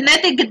البرودكت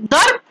ناتج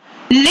الضرب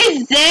less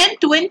than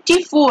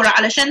 24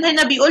 علشان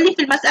هنا بيقول لي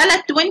في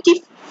المسألة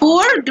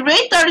 24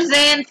 greater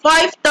than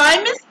 5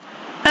 times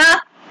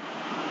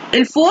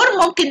ال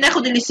 4 ممكن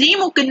ناخد ال 3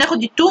 ممكن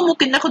ناخد ال 2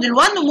 ممكن ناخد ال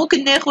 1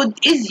 وممكن ناخد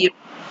ال 0.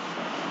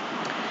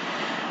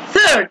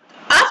 Third,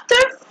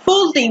 after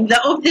folding the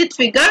opposite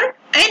figure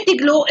and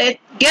below it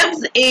gives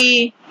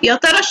a يا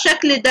ترى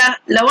الشكل ده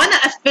لو أنا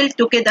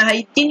قفلته كده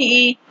هيديني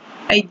إيه؟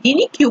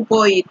 هيديني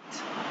كيوبويد.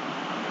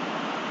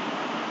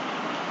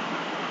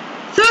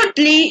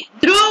 Thirdly,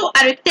 draw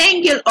a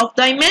rectangle of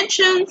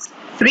dimensions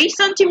 3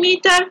 cm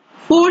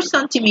 4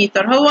 cm.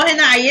 هو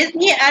هنا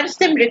عايزني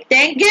ارسم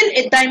rectangle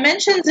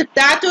الدايمنشنز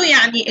بتاعته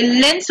يعني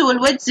اللينس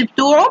والويدث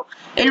بتوعه،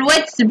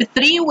 الويدث ب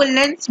 3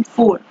 واللينس ب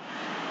 4.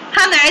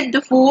 هنعد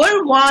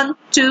 4 1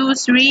 2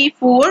 3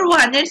 4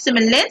 وهنرسم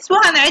اللينس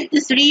وهنعد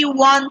 3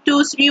 1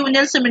 2 3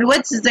 ونرسم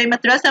الويدث زي ما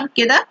اترسم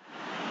كده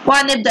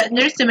وهنبدأ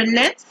نرسم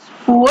اللينس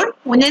 4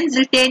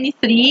 وننزل تاني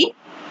 3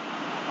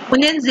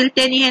 وننزل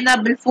تاني هنا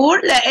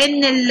بال4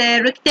 لأن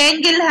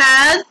الريكتانجل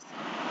has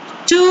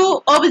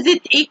two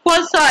opposite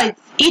equal sides.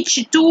 Each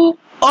two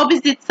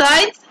opposite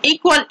sides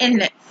equal in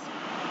length.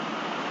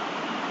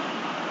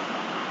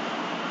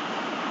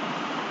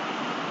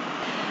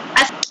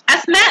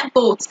 Asma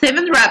bought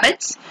 7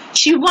 rabbits.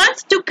 She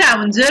wants to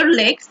count their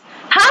legs.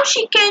 How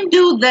she can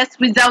do this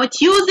without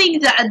using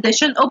the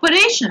addition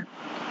operation?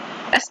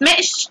 أسماء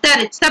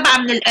اشترت 7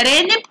 من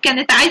الأرانب،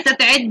 كانت عايزة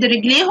تعد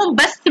رجليهم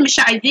بس مش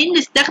عايزين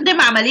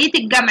نستخدم عملية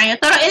الجمع. يا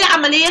ترى ايه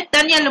العملية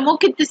التانية اللي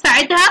ممكن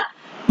تساعدها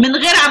من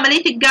غير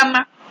عملية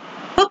الجمع؟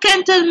 Who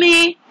can tell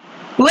me?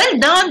 Well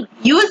done,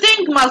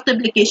 using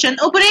multiplication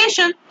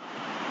operation.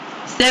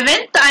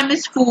 7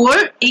 times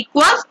 4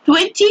 equals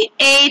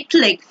 28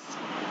 legs.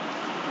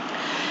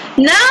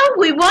 Now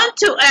we want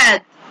to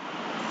add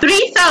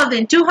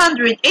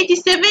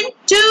 3,287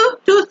 to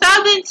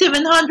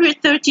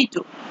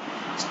 2,732.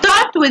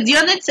 Start with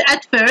units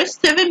at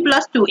first. 7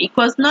 plus 2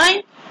 equals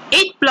 9.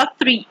 8 plus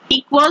 3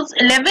 equals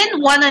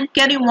 11. 1 and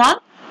carry 1.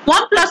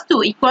 1 plus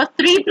 2 equals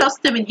 3 plus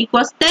 7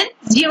 equals 10.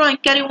 0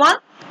 and carry 1.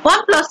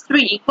 1 plus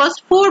 3 equals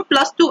 4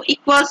 plus 2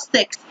 equals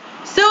 6.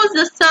 So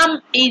the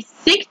sum is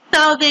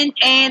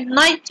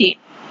 6,019.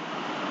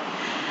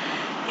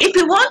 If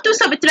you want to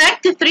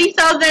subtract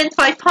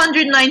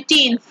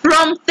 3,519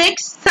 from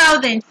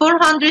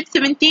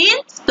 6,417,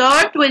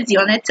 start with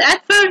units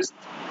at first.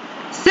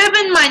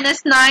 7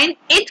 minus 9,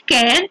 it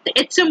can't,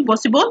 it's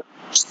impossible.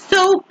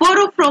 So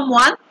borrow from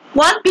 1,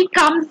 1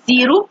 becomes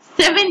 0,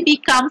 7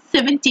 becomes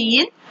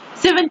 17,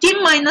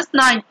 17 minus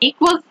 9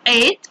 equals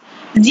 8,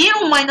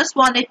 0 minus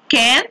 1 it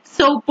can't,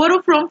 so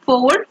borrow from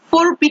 4,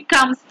 4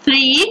 becomes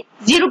 3,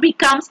 0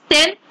 becomes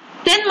 10,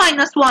 10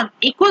 minus 1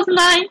 equals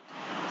 9,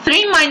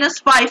 3 minus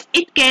 5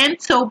 it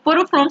can't, so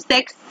borrow from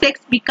 6,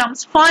 6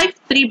 becomes 5,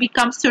 3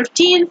 becomes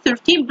 13,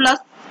 13 plus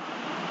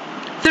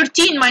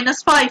 13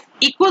 minus 5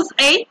 equals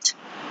 8,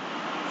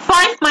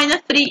 5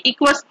 minus 3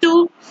 equals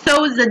 2,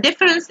 so the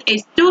difference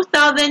is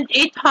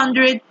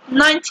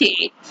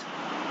 2,898.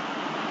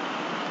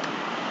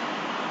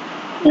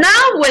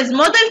 Now with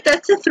model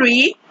test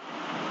 3,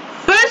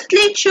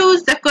 firstly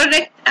choose the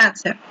correct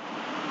answer.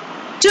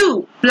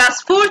 2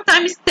 plus 4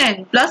 times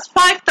 10 plus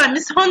 5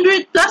 times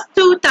 100 plus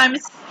 2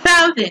 times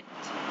 1000.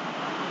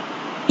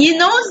 You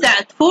know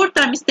that 4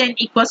 times 10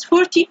 equals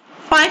 40,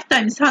 5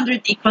 times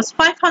 100 equals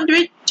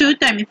 500, 2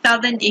 times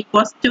 1000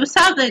 equals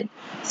 2000.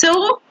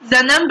 So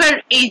the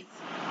number is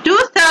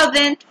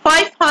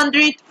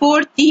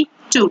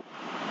 2,542.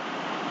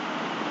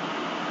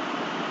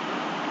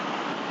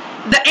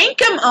 The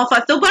income of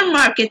a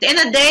supermarket in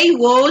a day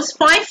was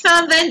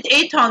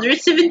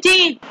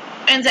 5,817,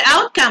 and the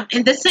outcome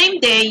in the same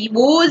day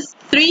was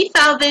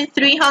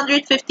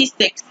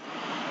 3,356.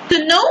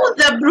 To know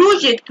the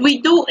project we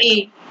do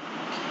ايه؟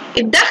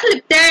 الدخل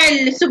بتاع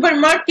السوبر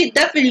ماركت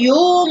ده في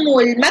اليوم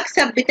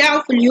والمكسب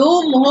بتاعه في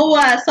اليوم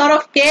وهو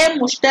صرف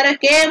كام واشترى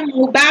كام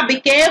وباع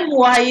بكام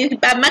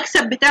وهيبقى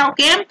المكسب بتاعه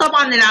كام.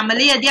 طبعا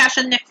العملية دي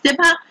عشان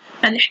نحسبها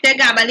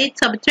هنحتاج عملية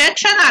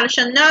subtraction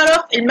علشان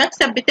نعرف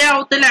المكسب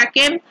بتاعه طلع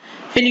كام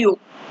في اليوم.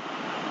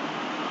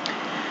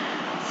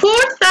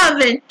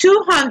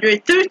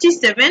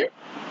 4,237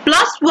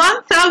 plus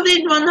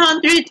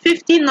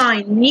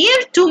 1,159 near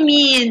to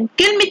mean.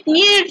 كلمة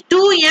near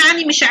to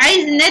يعني مش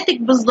عايز الناتج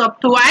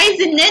بالظبط، هو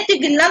عايز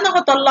الناتج اللي أنا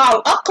هطلعه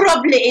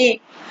أقرب لإيه؟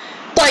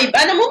 طيب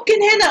أنا ممكن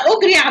هنا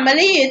أجري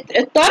عملية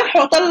الطرح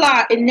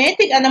وأطلع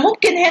الناتج، أنا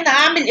ممكن هنا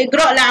أعمل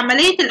إجراء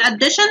لعملية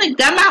الأديشن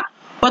الجمع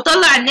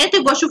وأطلع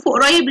الناتج وأشوفه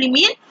قريب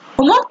لمين،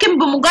 وممكن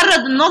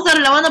بمجرد النظر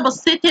لو أنا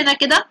بصيت هنا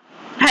كده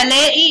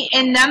هلاقي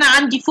إن أنا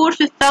عندي 4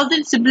 في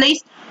الثاوزندز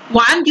بليس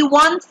وعندي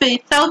 1 في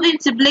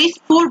الثاوزندز بليس.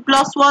 4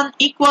 plus 1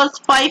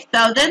 equals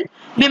 5,000.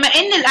 بما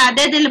إن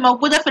الأعداد اللي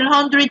موجودة في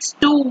الهندردز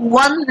 2 و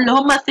 1 اللي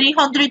هم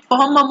 300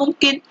 فهم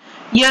ممكن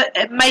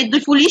ما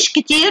يضيفوليش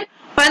كتير،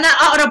 فأنا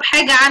أقرب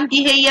حاجة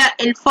عندي هي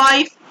ال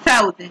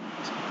 5,000.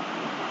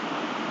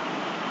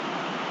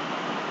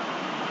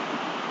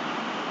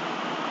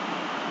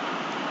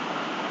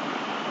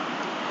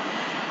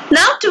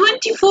 Now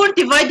 24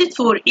 divided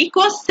 4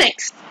 equals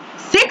 6.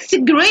 6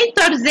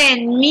 greater than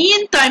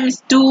mean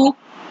times 2.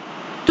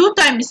 2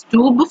 times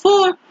 2 ب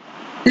 4.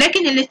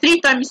 لكن اللي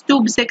 3 times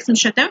 2 ب 6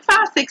 مش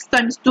هتنفع، 6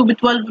 times 2 ب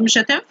 12 مش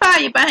هتنفع،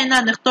 يبقى هنا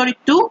هنختار ال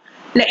 2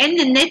 لأن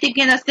الناتج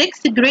هنا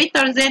 6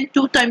 greater than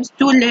 2 times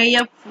 2 اللي هي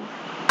 4.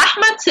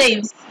 أحمد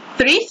saves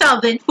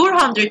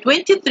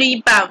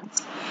 3,423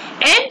 pounds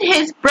and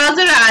his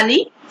brother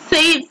Ali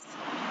saves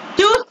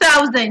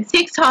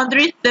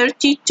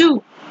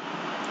 2,632.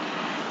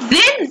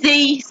 Then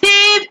they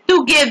save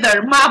together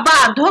مع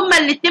بعض، هما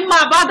الاتنين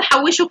مع بعض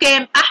حوشوا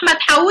كام؟ أحمد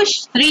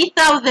حوش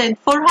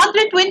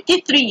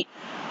 3,423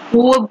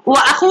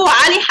 وأخوه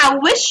علي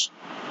حوش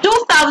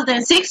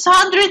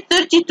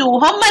 2,632.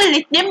 هما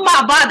الاتنين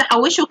مع بعض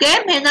حوشوا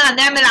كام؟ هنا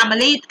هنعمل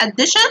عملية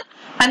addition،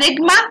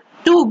 هنجمع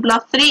 2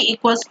 plus 3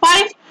 equals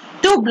 5،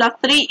 2 plus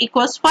 3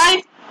 equals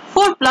 5،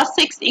 4 plus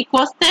 6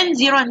 equals 10،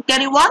 0 and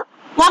carry 1،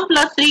 1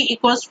 plus 3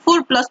 equals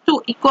 4 plus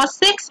 2 equals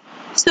 6.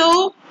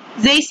 So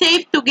they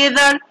save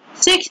together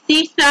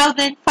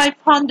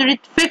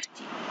 60,550.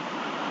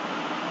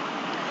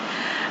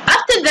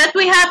 After that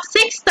we have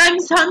 6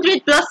 times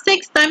 100 plus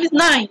 6 times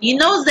 9. You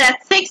know that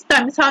 6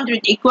 times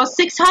 100 equals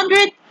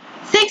 600.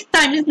 6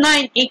 times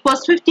 9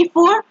 equals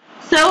 54.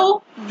 So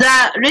the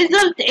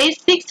result is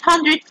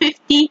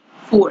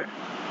 654.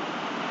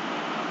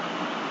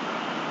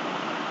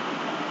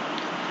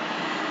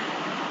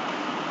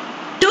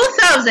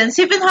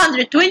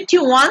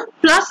 $2,721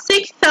 plus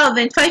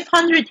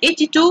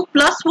 6,582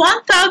 plus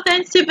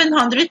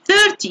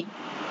 1,730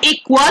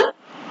 equal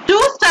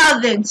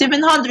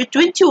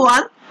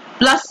 2,721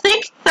 plus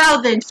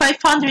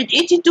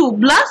 6,582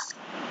 plus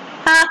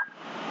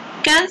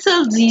cancel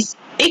these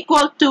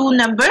equal two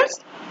numbers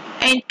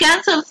and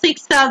cancel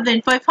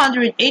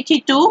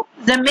 6,582.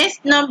 The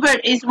missed number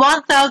is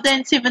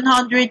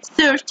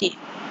 1,730.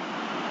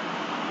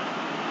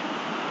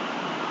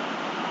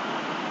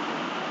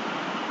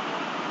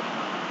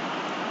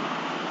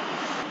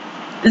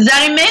 The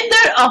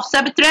remainder of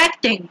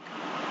subtracting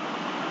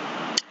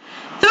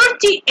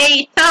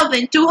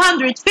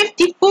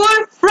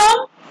 38,254 from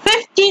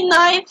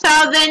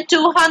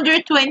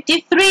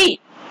 59,223.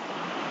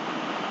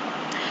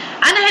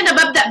 أنا هنا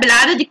ببدأ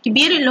بالعدد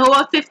الكبير اللي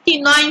هو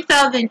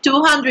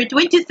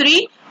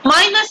 59,223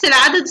 minus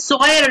العدد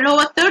الصغير اللي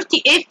هو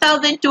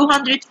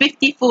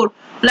 38,254.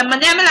 لما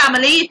نعمل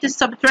عملية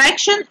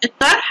السبتراكشن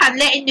الطرح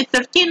هنلاقي إن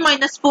 13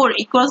 minus 4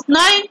 equals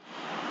 9.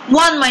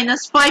 1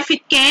 minus 5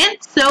 it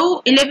can't,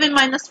 so 11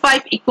 minus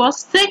 5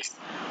 equals 6.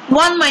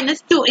 1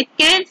 minus 2 it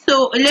can't,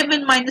 so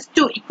 11 minus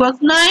 2 equals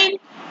 9.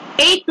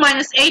 8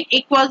 minus 8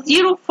 equals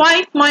 0.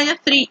 5 minus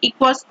 3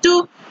 equals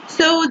 2.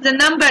 So the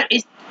number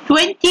is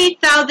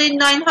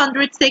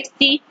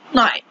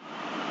 20,969.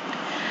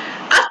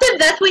 After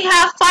that we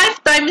have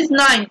 5 times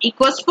 9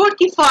 equals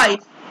 45.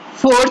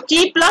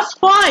 40 plus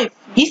 5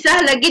 دي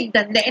سهلة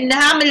جدا لأن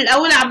هعمل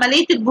الأول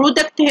عملية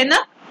البرودكت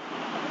هنا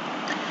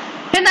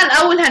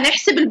الأول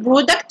هنحسب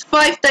البرودكت.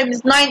 5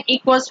 times 9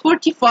 equals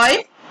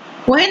 45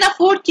 وهنا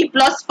 40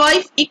 plus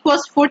 5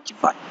 equals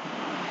 45.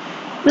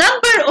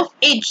 Number of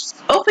edges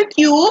of a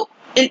cube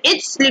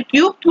الإدجز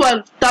للكيوب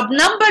 12. طب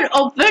number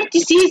of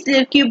vertices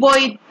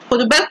للكيوبويد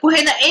خدوا بالكوا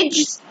هنا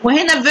edges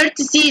وهنا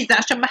vertices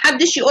عشان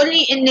محدش يقول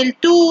لي إن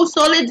التو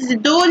solids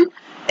دول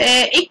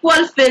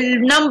equal في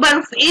النمبر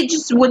اوف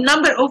edges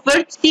والنمبر اوف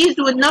vertices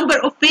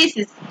والنمبر اوف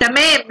faces.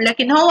 تمام،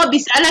 لكن هو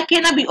بيسألك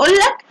هنا بيقول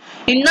لك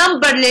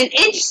النمبر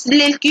للإدجز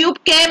للكيوب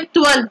كام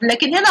 12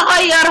 لكن هنا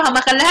غيرها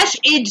ما خلاهاش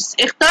edges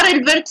اختار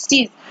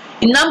الvertices.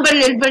 النمبر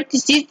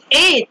للvertices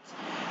 8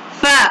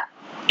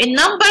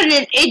 فالنمبر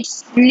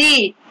للإدجز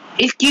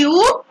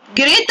للكيوب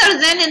greater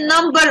than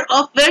النمبر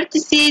اوف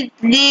vertices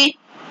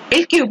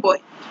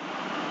للكيوبويد.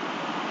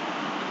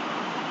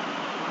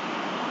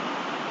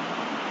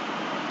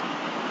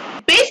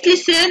 base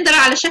للسلندر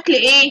على شكل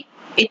ايه؟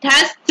 it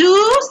has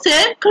two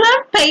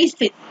circular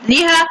bases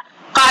ليها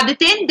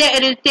قاعدتين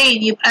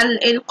دائرتين يبقى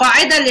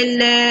القاعدة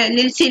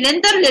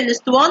للسلندر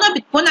للاسطوانة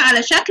بتكون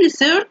على شكل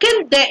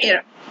circle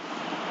دائرة.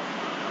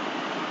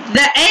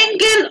 the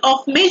angle of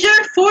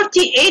measure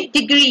 48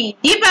 degree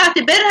دي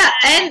بعتبرها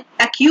an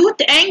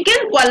acute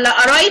angle ولا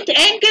a right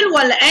angle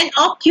ولا an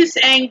obtuse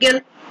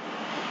angle؟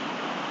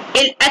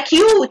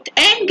 الأكيوت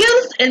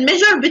angles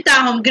الميجر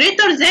بتاعهم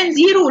greater than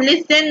 0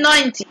 less than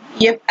 90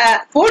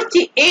 يبقى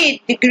 48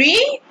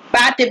 degree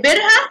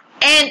بعتبرها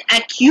an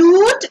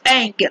acute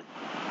angle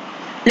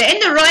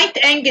لأن الرايت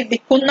angle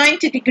بتكون 90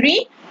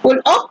 degree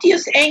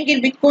والobtuse angle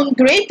بتكون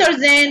greater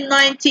than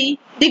 90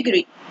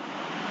 degree.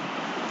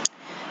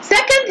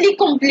 Secondly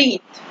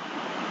complete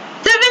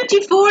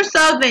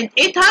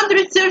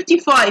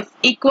 74,835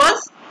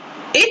 equals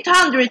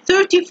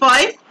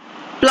 835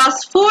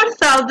 plus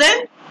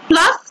 4,000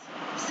 plus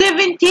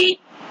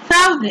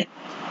 70,000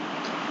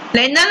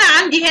 لأن أنا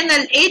عندي هنا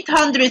ال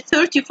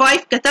 835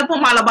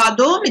 كتبهم على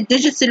بعضهم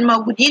الديجيتس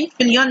الموجودين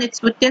في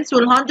اليونتس والتنس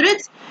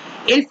والهندردز.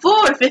 ال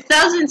 4 في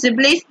الثاوزندز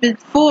بليس بال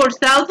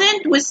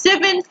 4,000 وال 7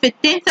 في ال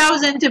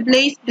 10,000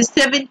 بليس بال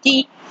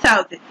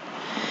 70,000.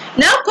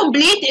 Now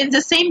complete in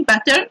the same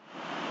pattern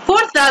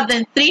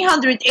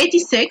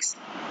 4,386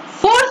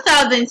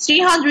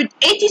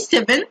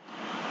 4,387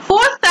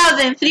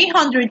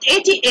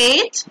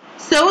 4,388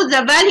 so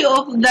the value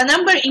of the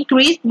number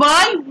increased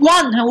by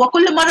 1 هو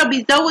كل مرة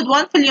بيزود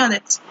 1 في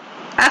اليونتس.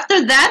 After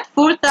that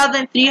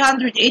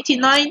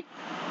 4,389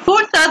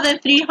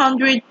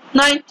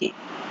 4,390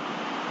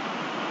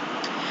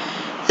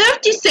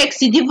 36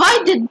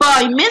 divided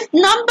by missed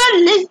number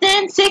less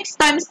than 6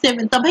 times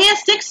 7. طب هي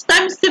 6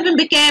 times 7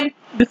 بكام؟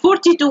 ب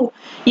 42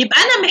 يبقى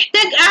أنا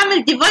محتاج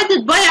أعمل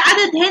divided by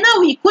عدد هنا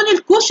ويكون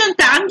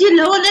الكوشنت عندي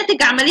اللي هو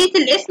ناتج عملية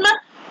القسمة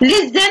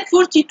less than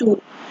 42.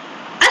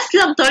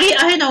 أسلم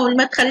طريقة هنا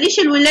وما تخليش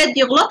الولاد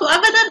يغلطوا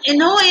أبدا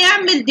إن هو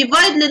يعمل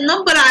divide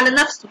للنمبر على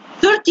نفسه.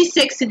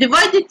 36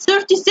 divided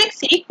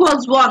 36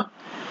 equals 1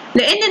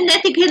 لأن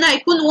الناتج هنا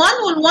هيكون 1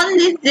 وال1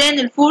 less than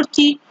ال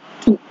 42.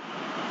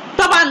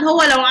 طبعا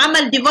هو لو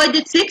عمل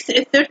divided 6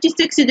 ال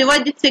 36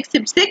 divided 6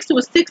 ب 6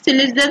 وال 6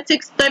 less than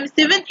 6 times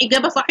 7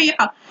 إجابة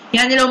صحيحة.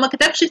 يعني لو ما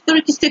كتبش ال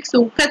 36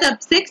 وكتب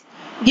 6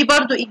 دي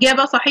برضو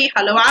إجابة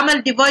صحيحة. لو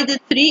عمل divided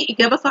 3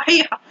 إجابة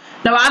صحيحة.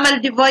 لو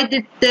عمل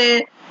divided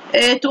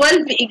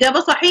 12 إجابة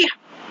صحيحة.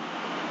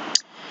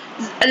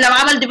 لو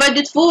عمل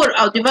divided 4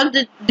 أو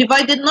divided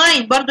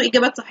 9 برضو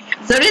إجابة صحيحة.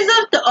 The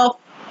result of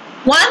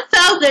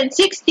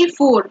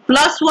 1064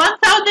 plus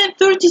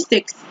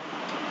 1036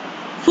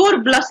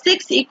 4 plus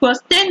 6 equals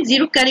 10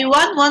 0 carry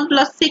 1 1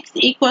 plus 6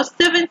 equals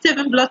 7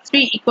 7 plus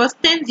 3 equals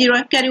 10 0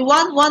 and carry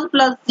 1 1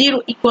 plus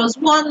 0 equals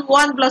 1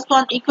 1 plus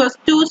 1 equals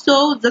 2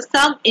 so the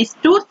sum is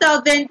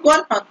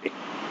 2,100.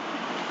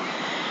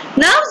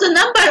 Now the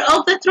number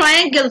of the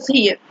triangles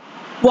here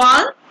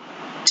 1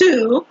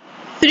 2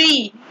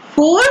 3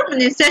 4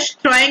 مننساش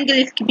triangle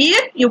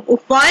الكبير يبقوا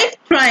 5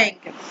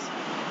 triangles.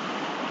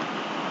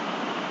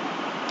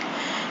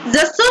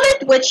 The solid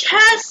which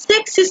has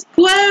 6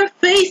 square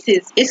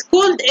faces is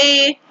called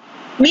a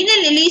مين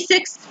اللي ليه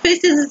 6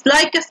 faces is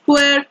like a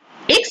square؟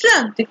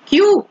 Excellent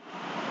cube.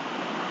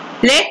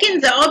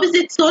 لكن the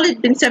opposite solid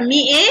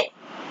بنسميه ايه؟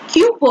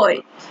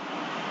 cuboid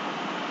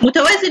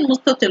متوازن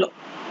مستطيلات.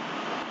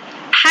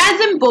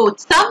 حازم bought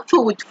some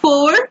food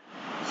for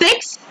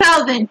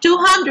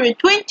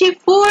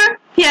 6,224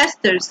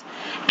 piasters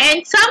and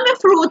some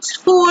fruits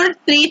for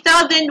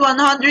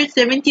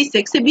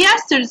 3,176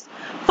 piasters.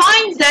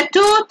 Find the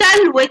total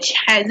which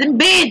hasn't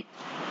paid.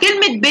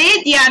 كلمة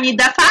paid يعني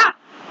دفع،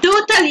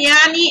 total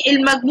يعني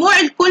المجموع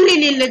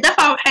الكلي اللي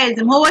دفعه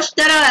حازم. هو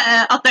اشترى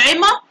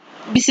أطعمة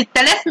ب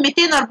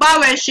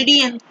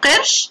 6224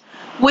 قرش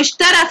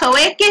واشترى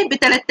فواكه ب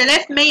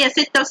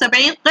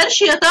 3176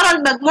 قرش. يا ترى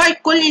المجموع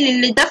الكلي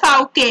اللي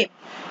دفعه كام؟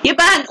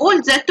 يبقى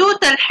هنقول the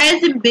total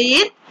حازم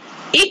paid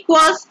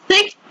equals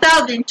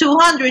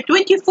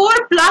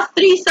 6,224 plus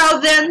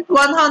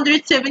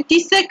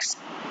 3,176.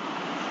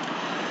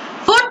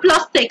 4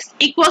 plus 6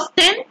 equals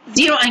 10,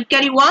 0 and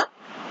carry 1.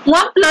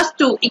 1 plus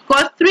 2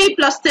 equals 3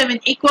 plus 7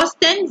 equals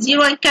 10,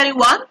 0 and carry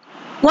 1.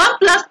 1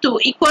 plus 2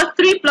 equals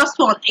 3 plus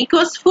 1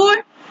 equals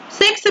 4.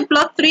 6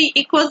 plus 3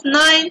 equals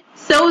 9.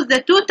 So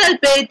the total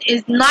paid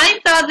is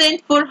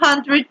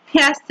 9,400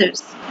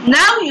 piasters.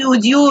 Now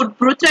use your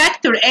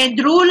protractor and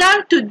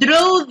ruler to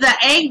draw the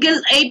angle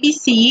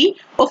ABC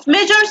of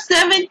measure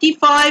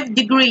 75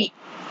 degree.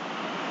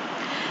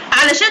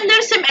 علشان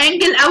نرسم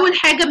انجل اول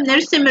حاجة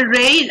بنرسم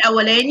الراي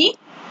الاولاني.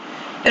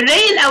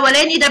 الراي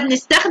الاولاني ده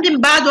بنستخدم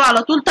بعده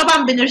على طول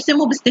طبعا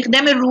بنرسمه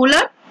باستخدام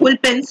الرولر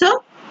والبنسل.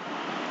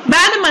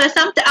 بعد ما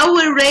رسمت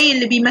اول راي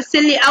اللي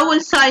بيمثل لي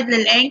اول سايد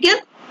للانجل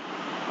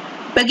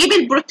بجيب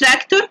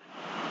البروتراكتور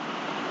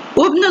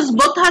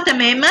وبنظبطها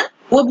تماما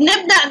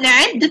وبنبدأ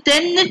نعد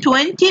 10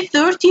 20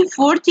 30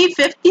 40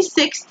 50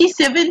 60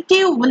 70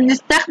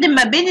 وبنستخدم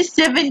ما بين ال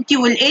 70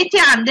 وال 80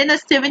 عندنا ال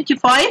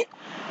 75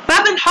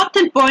 فبنحط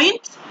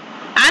البوينت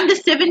عند ال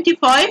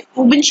 75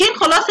 وبنشيل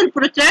خلاص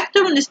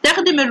البروتراكتور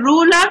ونستخدم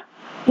الرولر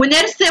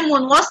ونرسم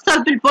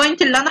ونوصل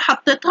بالبوينت اللي انا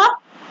حطيتها.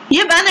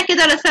 يبقى انا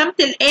كده رسمت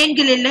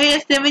الانجل اللي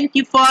هي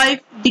 75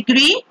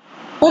 degree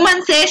وما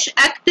انساش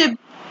اكتب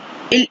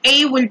ال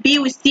A وال B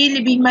وال C اللي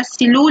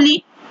بيمثلوا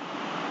لي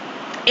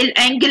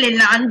الانجل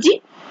اللي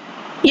عندي.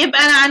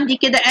 يبقى انا عندي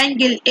كده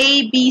انجل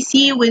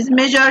ABC with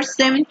measure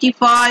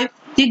 75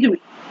 degree.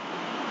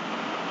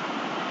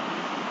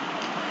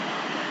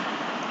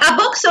 A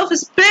box of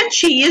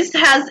spreadsheets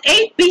has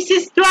 8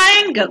 pieces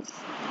triangles.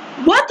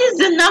 What is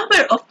the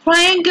number of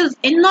triangles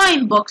in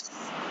 9 boxes?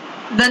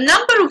 The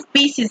number of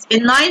pieces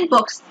in 9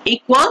 boxes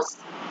equals.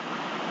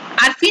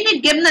 عارفين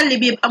الجبنة اللي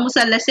بيبقى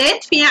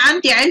مثلثات؟ في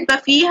عندي علبة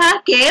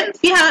فيها كام؟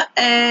 فيها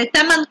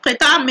 8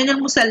 قطع من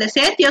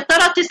المثلثات. يا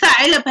ترى 9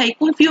 علب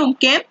هيكون فيهم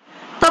كام؟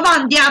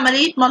 طبعا دي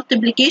عملية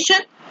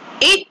multiplication.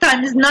 8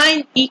 times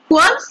 9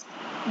 equals.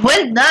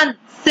 Well done,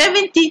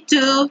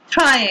 72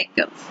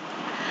 triangles.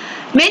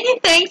 Many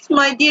thanks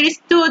my dear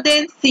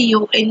students. See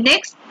you in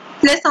next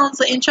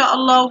lessons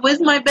inshallah with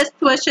my best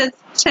wishes.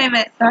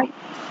 شيماء سعيد.